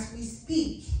 that as we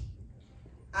speak,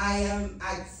 I am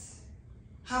at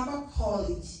Harvard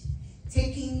College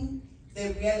taking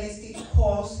the real estate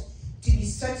course to be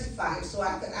certified, so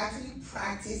I can actually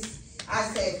practice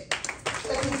as a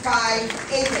certified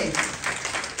agent.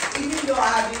 Even though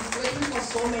I've been working for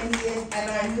so many years,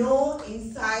 and I know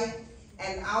inside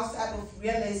and outside of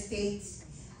real estate,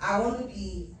 I want to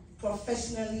be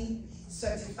professionally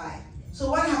certified. So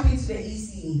what happened to the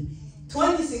ECE?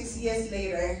 26 years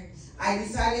later, I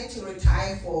decided to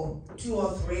retire for 2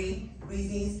 or 3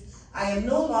 reasons. I am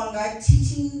no longer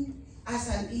teaching as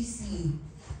an ECE,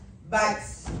 but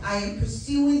I am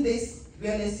pursuing this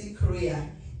real estate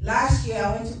career. Last year,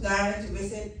 I went to Ghana to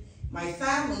visit my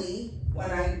family.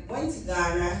 When I went to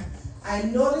Ghana, I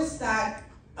noticed that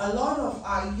a lot of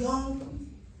our young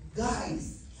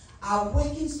guys are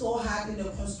working so hard in the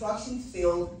construction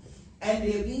field, and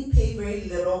they're being paid very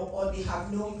little, or they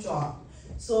have no job.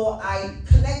 So I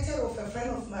connected with a friend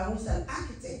of mine who's an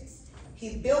architect.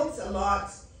 He built a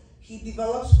lot, he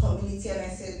develops community, and I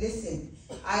said, listen,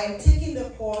 I am taking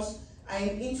the course, I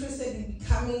am interested in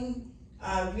becoming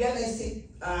a real estate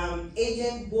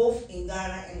agent both in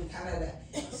Ghana and Canada.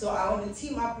 So I want to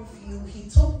team up with you. He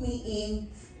took me in,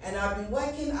 and I've been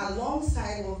working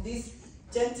alongside with this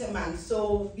gentleman.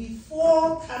 So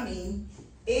before coming,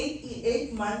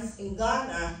 8 months in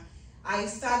Ghana, I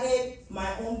started my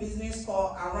own business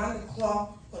called Around the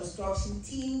Clock Construction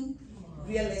Team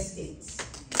Real Estate.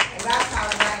 And that's how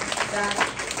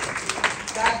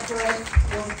that birth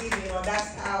was given, or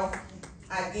that's how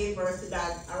I gave birth to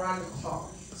that Around the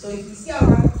Clock. So if you see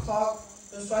Around the Clock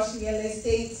Construction Real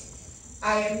Estate,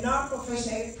 I am not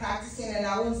professionally practicing, and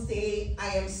I won't say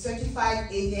I am certified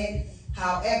agent.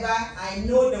 However, I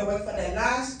know the work for the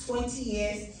last 20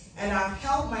 years, and I've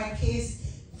helped my kids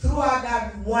throughout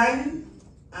that one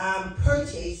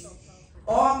purchase.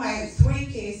 All my 3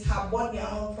 kids have bought their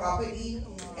own property,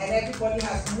 and everybody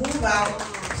has moved out.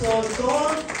 So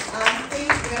don't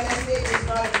think real estate is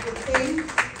not a good thing.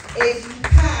 If you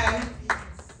can,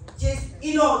 just,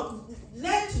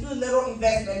 learn to do little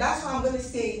investment. That's why I'm going to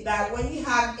say that when you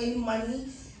have any money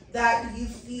that you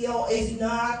feel is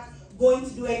not going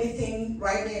to do anything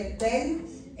right then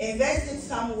invest it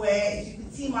somewhere. If you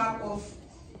could team up with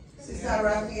Sister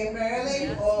Rafi in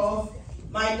Maryland, or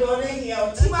my daughter here,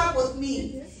 or team up with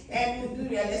me, and we'll do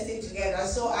real estate together.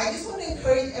 So I just want to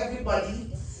encourage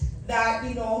everybody that, a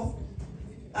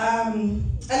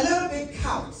little bit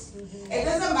counts. It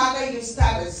doesn't matter your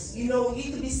status. You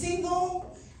could be single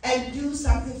and do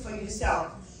something for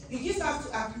yourself. You just have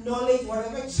to acknowledge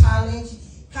whatever challenge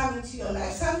comes into your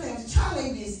life. Sometimes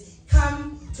challenges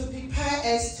come to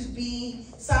prepare us to be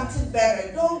something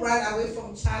better. Don't run away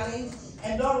from challenge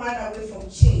and don't run away from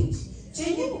change.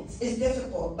 Changing is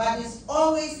difficult, but it's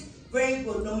always very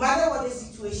good, no matter what the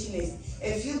situation is.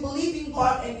 If you believe in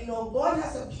God and you know God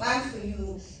has a plan for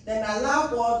you, then allow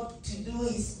God to do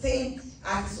his thing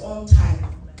at his own time.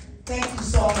 Thank you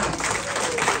so much.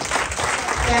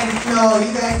 Thanks. No,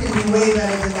 you guys can be way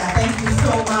better than that. Thank you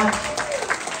so much.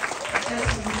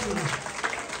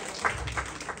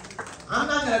 I'm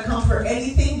not going to come for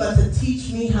anything but to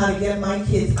teach me how to get my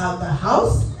kids out the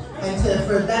house and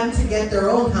for them to get their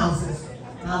own houses.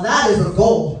 Now that is a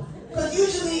goal. Because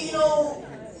usually, you know,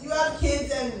 you have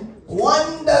kids and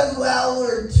one does well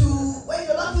or two. Wait,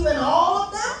 you're not doing all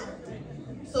of that?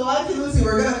 So Auntie Lucy,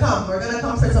 we're going to come. We're going to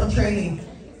come for some training.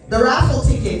 The raffle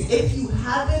tickets. If you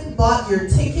haven't bought your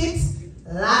tickets,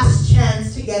 last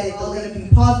chance to get it. We're going to be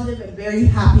positive and very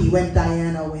happy when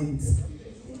Diana wins.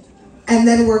 And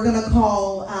then we're going to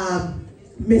call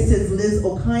Mrs. Liz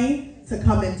O'Kine to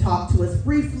come and talk to us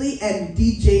briefly, and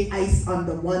DJ Ice on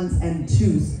the ones and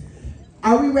twos.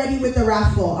 Are we ready with the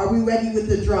raffle? Are we ready with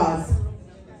the draws?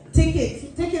 Tickets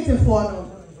in Fono.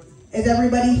 Is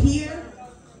everybody here?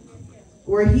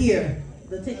 We're here.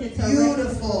 The tickets are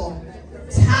beautiful,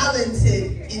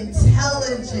 talented,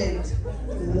 intelligent,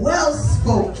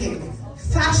 well-spoken,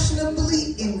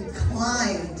 fashionably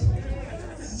inclined.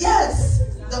 Yes,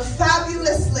 the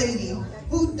fabulous lady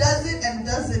who does it and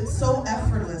does it so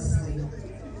effortlessly.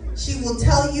 She will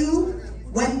tell you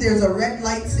when there's a red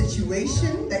light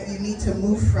situation that you need to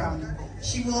move from.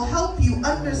 She will help you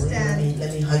understand.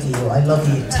 Let me hug you. I love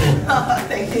you too.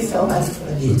 Thank you so much. I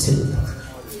love you too.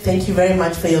 Thank you very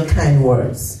much for your kind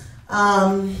words.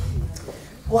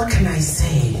 What can I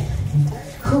say?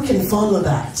 Who can follow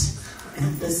that?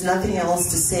 There's nothing else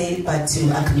to say but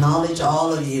to acknowledge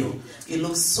all of you. You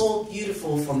look so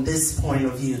beautiful from this point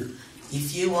of view.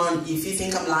 If you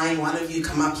think I'm lying, one of you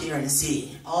come up here and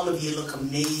see. All of you look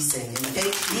amazing. And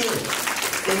thank you.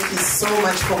 Thank you so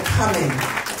much for coming.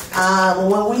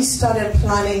 When we started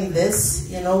planning this,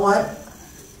 you know what?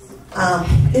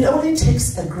 It only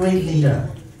takes a great leader.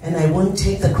 And I wouldn't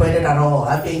take the credit at all.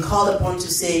 I've been called upon to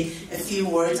say a few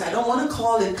words. I don't want to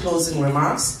call it closing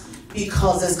remarks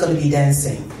because there's going to be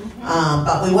dancing.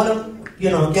 But we want to, you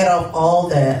know, get off all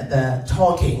the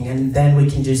talking and then we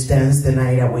can just dance the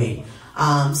night away.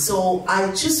 So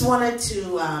I just wanted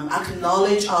to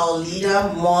acknowledge our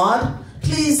leader, Maud.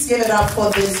 Please give it up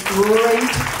for this great,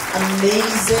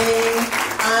 amazing,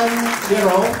 and, you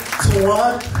know,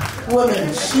 toward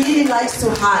woman. She likes to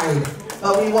hide.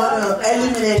 But we want to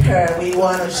eliminate her. We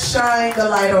want to shine the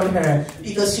light on her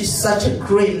because she's such a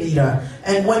great leader.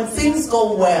 And when things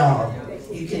go well,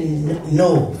 you can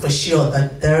know for sure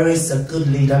that there is a good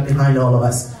leader behind all of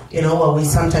us. You know, well, we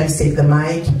sometimes take the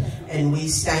mic and we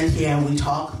stand here and we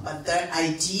talk, but their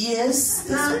ideas,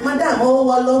 Madam, oh,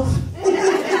 wallo.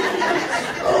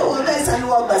 Oh,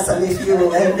 if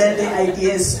you, and then the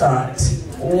ideas start.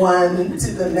 One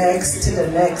to the next,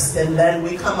 and then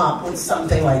we come up with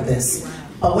something like this.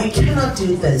 But we cannot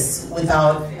do this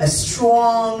without a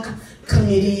strong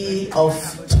committee of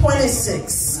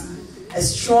 26. A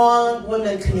strong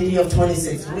women committee of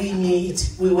 26. We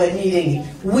were meeting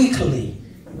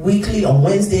weekly on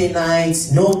Wednesday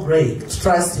nights, no break.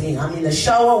 Trust me, I'm in the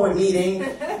shower, we're meeting.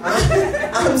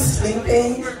 I'm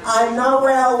sleeping, I'm not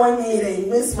well, we're meeting.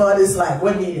 Miss Maud is like,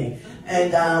 we're meeting.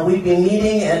 And we've been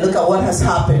meeting, and look at what has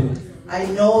happened. I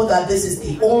know that this is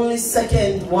the only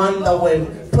second one that we're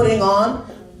putting on,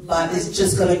 but it's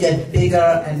just going to get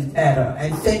bigger and better.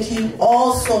 And thank you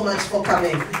all so much for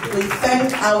coming. We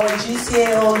thank our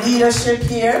GCAO leadership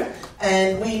here,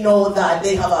 and we know that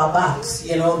they have our backs.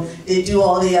 You know, they do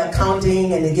all the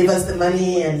accounting, and they give us the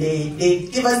money, and they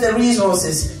give us the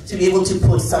resources to be able to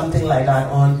put something like that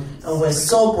on. And we're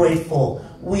so grateful.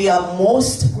 We are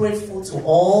most grateful to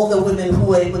all the women who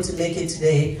were able to make it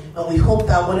today, and we hope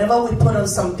that whenever we put on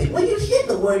something, when you hear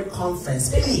the word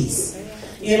conference, please,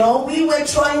 you know, we were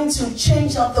trying to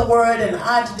change up the word and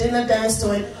add dinner dance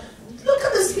to it. Look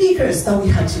at the speakers that we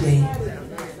had today.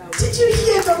 Did you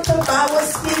hear Dr. Bauer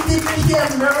speak? Did you hear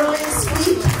Marilyn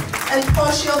speak? And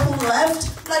Portia who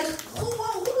left? Like, who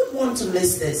would want to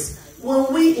miss this?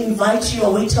 When we invite you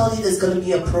or we tell you there's going to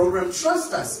be a program,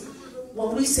 trust us.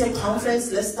 When we say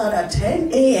conference, let's start at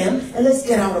 10 a.m. and let's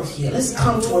get out of here. Let's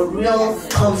come to a real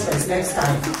conference next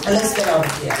time and let's get out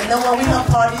of here. And then when we have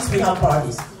parties, we have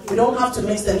parties. We don't have to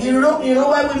mix them. You know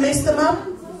why we mix them up?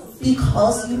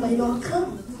 Because you may not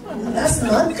come. And that's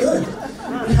not good.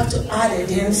 we have to add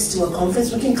adherence to a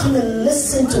conference. We can come and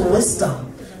listen to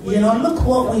wisdom. You know, look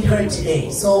what we heard today.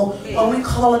 So when we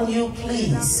call on you,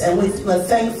 please, and we're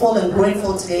thankful and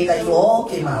grateful today that you all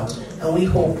came out, and we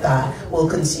hope that we'll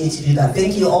continue to do that.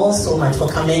 Thank you all so much for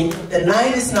coming. The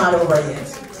night is not over yet.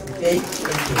 Okay?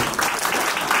 Thank you.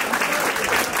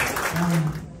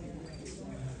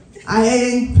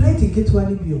 I play ticket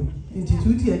one bio.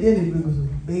 Institute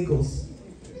and bagels.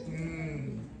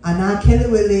 And I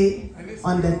kelewele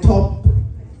on the top,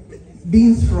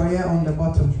 beans fryer on the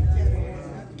bottom.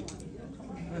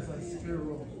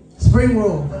 Spring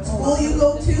roll. What school you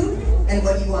go to and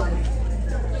what you want to be.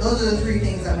 Those are the three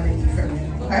things I'm going to need from you.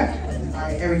 Okay? All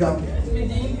right, here we go.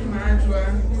 Hey!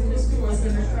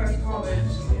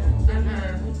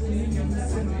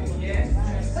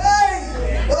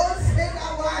 Don't say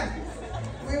that one.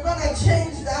 We're going to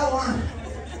change that one.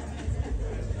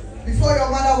 Before your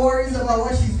mother worries about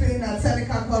what she's paying at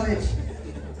Seneca College.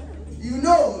 You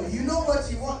know what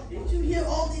you want. Didn't you hear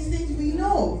all these things we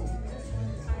know?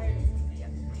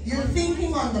 You're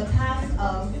thinking on the path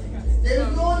of,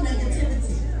 there's no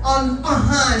negativity.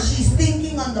 She's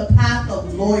thinking on the path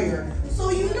of lawyer. So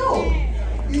you know.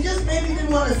 You just maybe didn't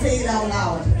want to say it out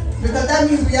loud. Because that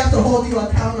means we have to hold you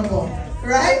accountable.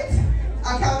 Right?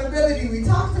 Accountability, we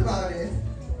talked about it.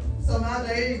 So now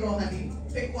there you go, honey.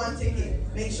 Pick one ticket.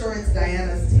 Make sure it's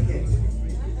Diana's ticket.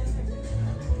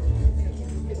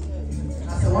 I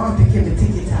said, well, I'm picking the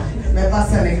ticket time.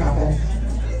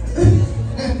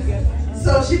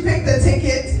 So she picked the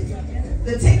ticket.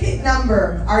 The ticket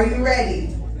number, are you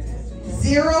ready?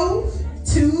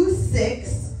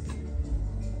 026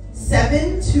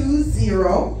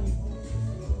 720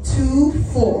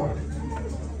 24.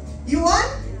 You won?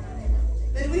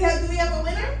 Do we have a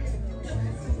winner?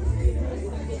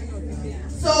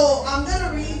 So I'm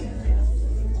gonna read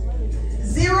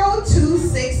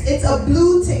 026, it's a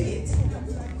blue ticket.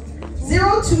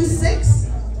 026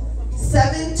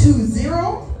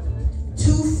 720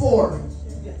 24.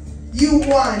 You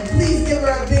won. Please give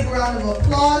her a big round of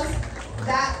applause.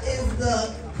 That is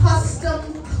the custom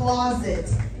closet.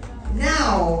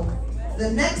 Now,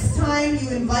 the next time you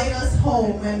invite us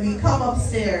home and we come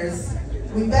upstairs,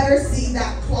 we better see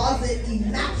that closet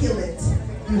immaculate.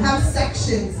 You have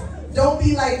sections. Don't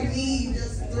be like me, you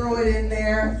just throw it in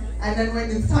there, and then when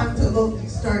it's time to look, you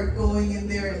start going in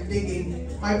there and digging.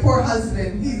 My poor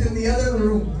husband, he's in the other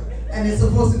room, and it's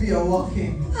supposed to be a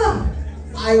walk-in.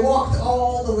 I walked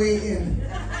all the way in,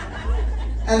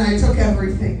 and I took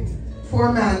everything.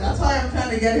 Poor man, that's why I'm trying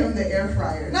to get him the air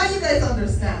fryer. Now you guys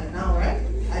understand now, right?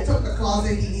 I took the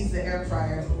closet, he needs the air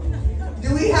fryer.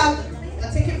 Do we have a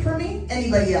ticket for me?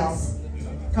 Anybody else?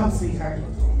 Come, sweetheart.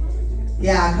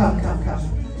 Yeah, come.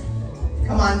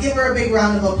 Come on, give her a big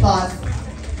round of applause.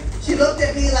 She looked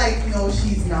at me like, no,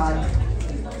 she's not.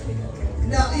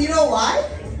 No, you know why?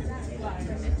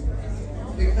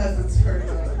 Because it's her.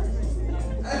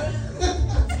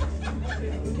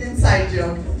 Inside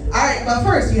joke. All right, but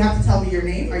first you have to tell me your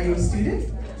name. Are you a student?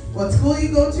 What school you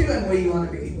go to and where you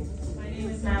want to be? My name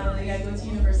is Natalie. I go to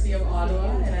University of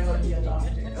Ottawa and I want to be a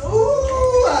doctor.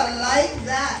 Ooh, I like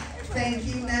that. Thank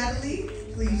you, Natalie.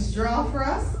 Please draw for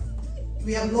us.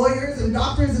 We have lawyers and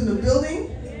doctors in the building.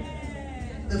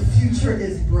 The future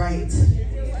is bright.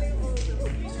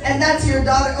 And that's your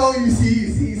daughter. Oh, you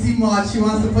see, Maud, she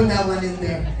wants to put that one in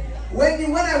there.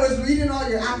 When I was reading all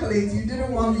your accolades, you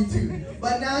didn't want me to.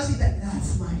 But now she said,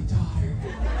 that's my daughter.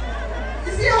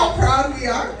 You see how proud we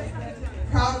are?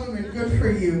 Proud women, good for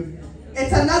you.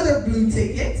 It's another blue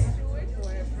ticket.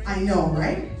 I know,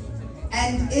 right?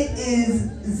 And it is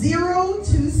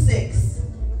 026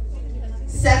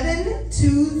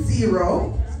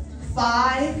 720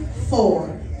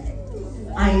 54.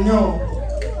 I know.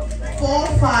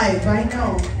 45, I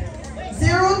know.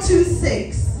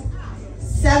 026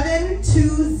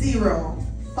 720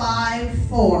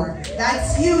 54.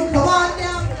 That's you. Come on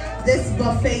down this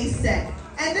buffet set.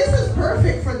 And this is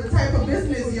perfect for the type of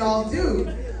business y'all do.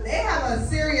 They have a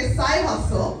serious side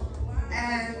hustle.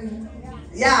 And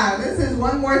yeah, this is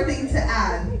one more thing to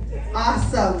add.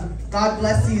 Awesome. God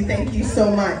bless you. Thank you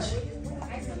so much.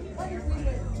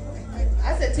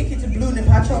 I said ticket to Blue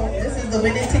Nipacho. This is the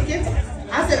winning ticket.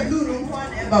 I said Blue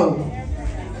Rumpan Ebo.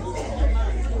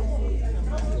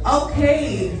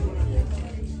 Okay.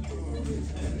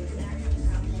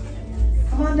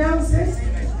 Come on down, sis.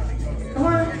 Come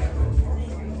on.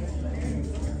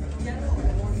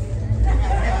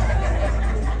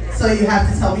 So you have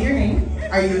to tell me your name.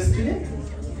 Are you a student?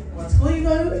 What school you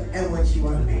go to and what you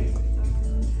want to be?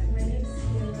 My name is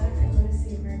Sheila. I go to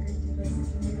St. Margaret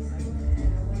University and I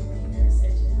want to be a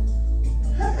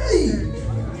neurosurgeon. Hey,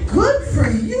 good for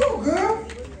you, girl.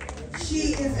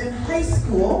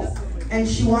 and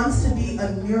she wants to be a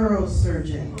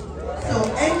neurosurgeon.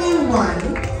 So anyone,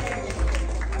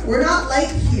 we're not like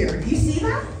here. Do you see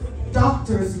that?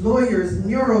 Doctors, lawyers,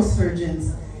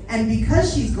 neurosurgeons. And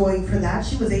because she's going for that,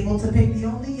 she was able to pick the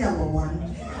only yellow one.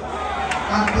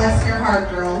 God bless your heart,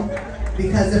 girl.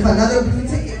 Because if another blue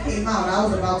ticket came out, I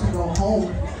was about to go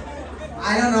home.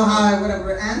 I don't know how I would have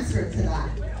answered to that.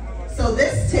 So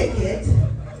this ticket,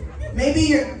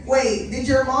 maybe wait, did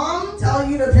your mom tell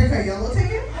you to pick a yellow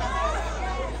ticket?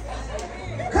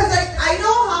 Because I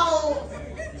know how,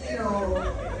 you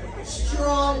know,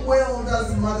 strong-willed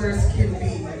us mothers can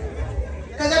be.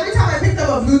 Because every time I picked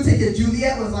up a blue ticket,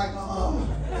 Juliet was like, oh.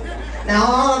 Now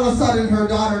all of a sudden her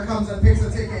daughter comes and picks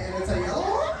a ticket and it's a yellow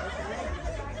one?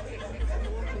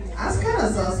 That's kind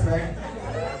of suspect.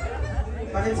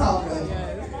 But it's all good.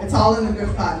 It's all in the good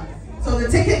fun. So the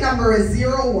ticket number is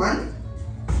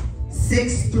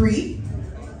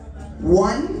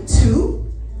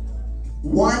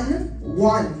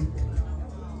 01631211.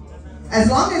 As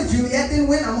long as Juliet didn't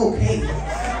win, I'm okay.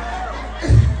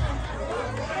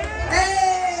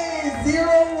 Hey,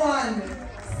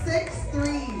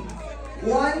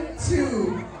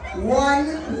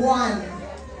 01631211.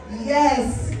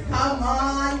 Yes, come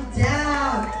on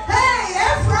down. Hey,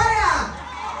 air fryer.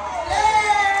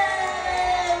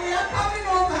 Hey, we are coming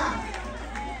over.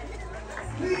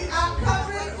 We are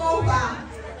coming over.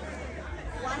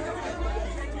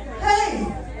 Hey.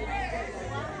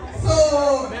 So,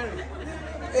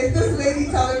 is this lady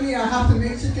telling me I have to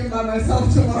make chicken by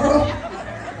myself tomorrow?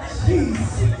 Jeez.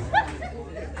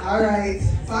 All right.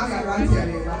 Sorry, I ran to your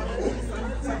neighbor.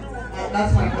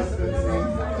 That's my husband's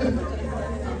name.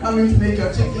 I'm coming to make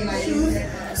your chicken.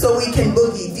 So we can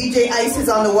boogie. DJ Ice is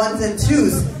on the ones and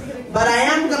twos. But I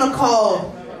am going to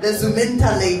call the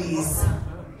Zuminta ladies.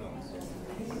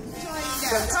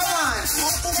 Come on.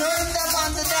 Join them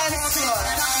on the dance floor.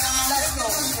 Let's go.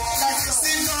 Let's go.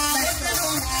 Let's go.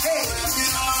 Hey.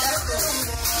 Let's go.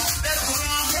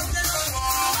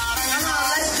 Come on.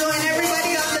 Let's join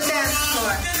everybody on the dance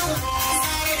floor.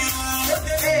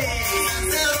 Hey.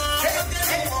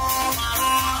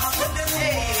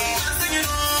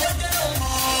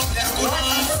 What a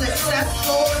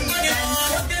successful event.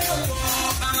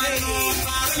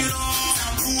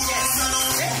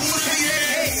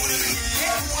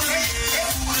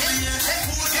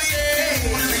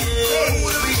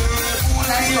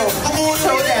 Let's go.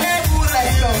 Show them.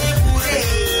 Let's go. Hey.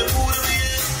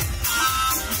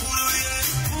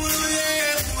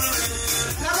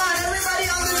 Come on, everybody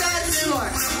on the dance floor.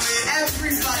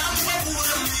 Everybody.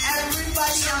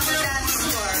 Everybody on the dance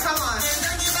floor. Come on.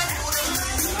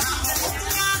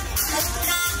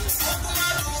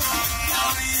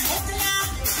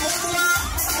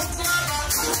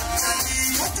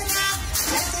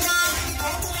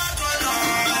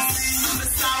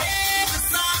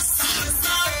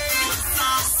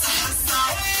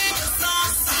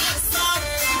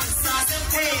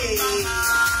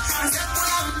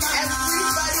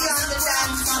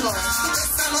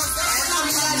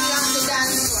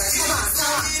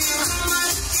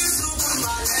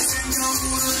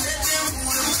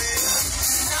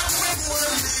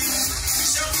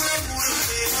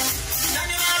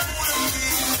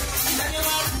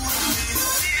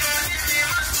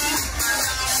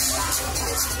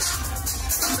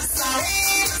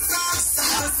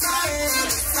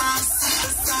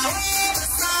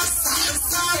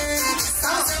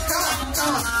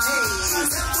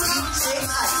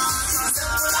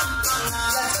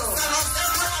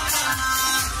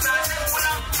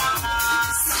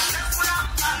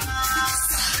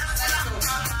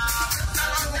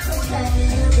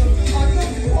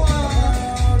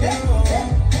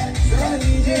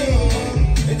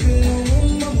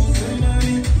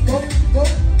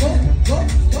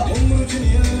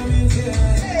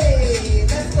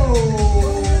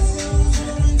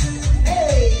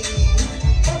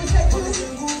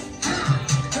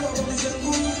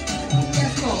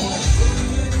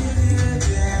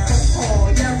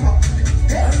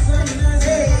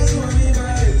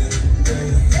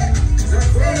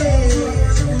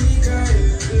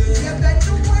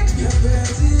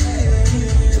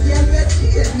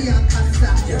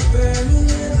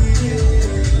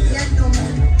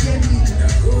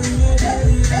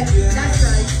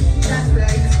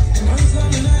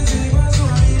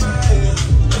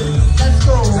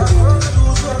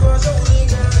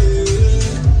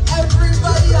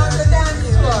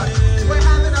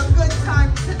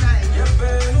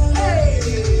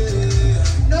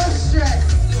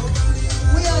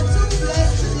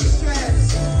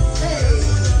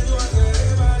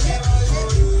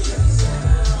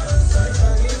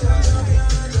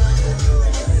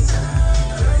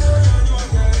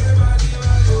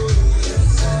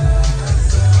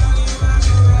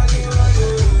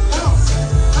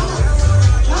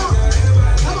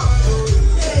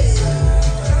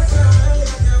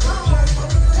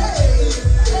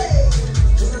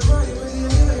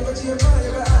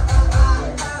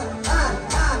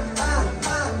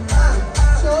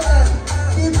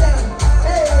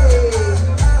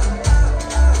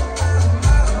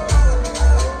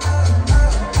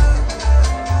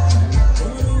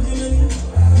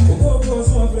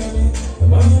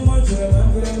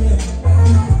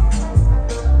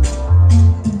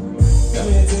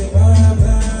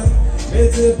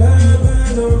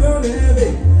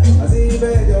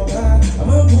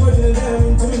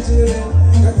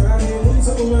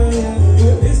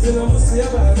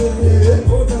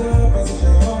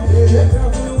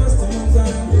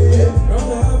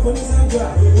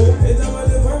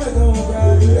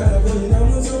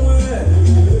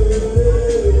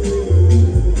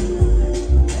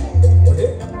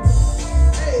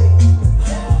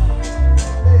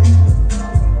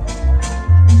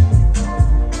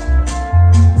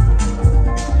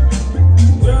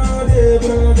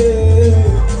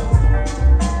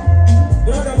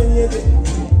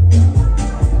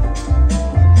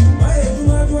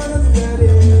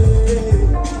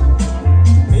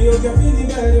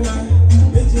 Ready, man?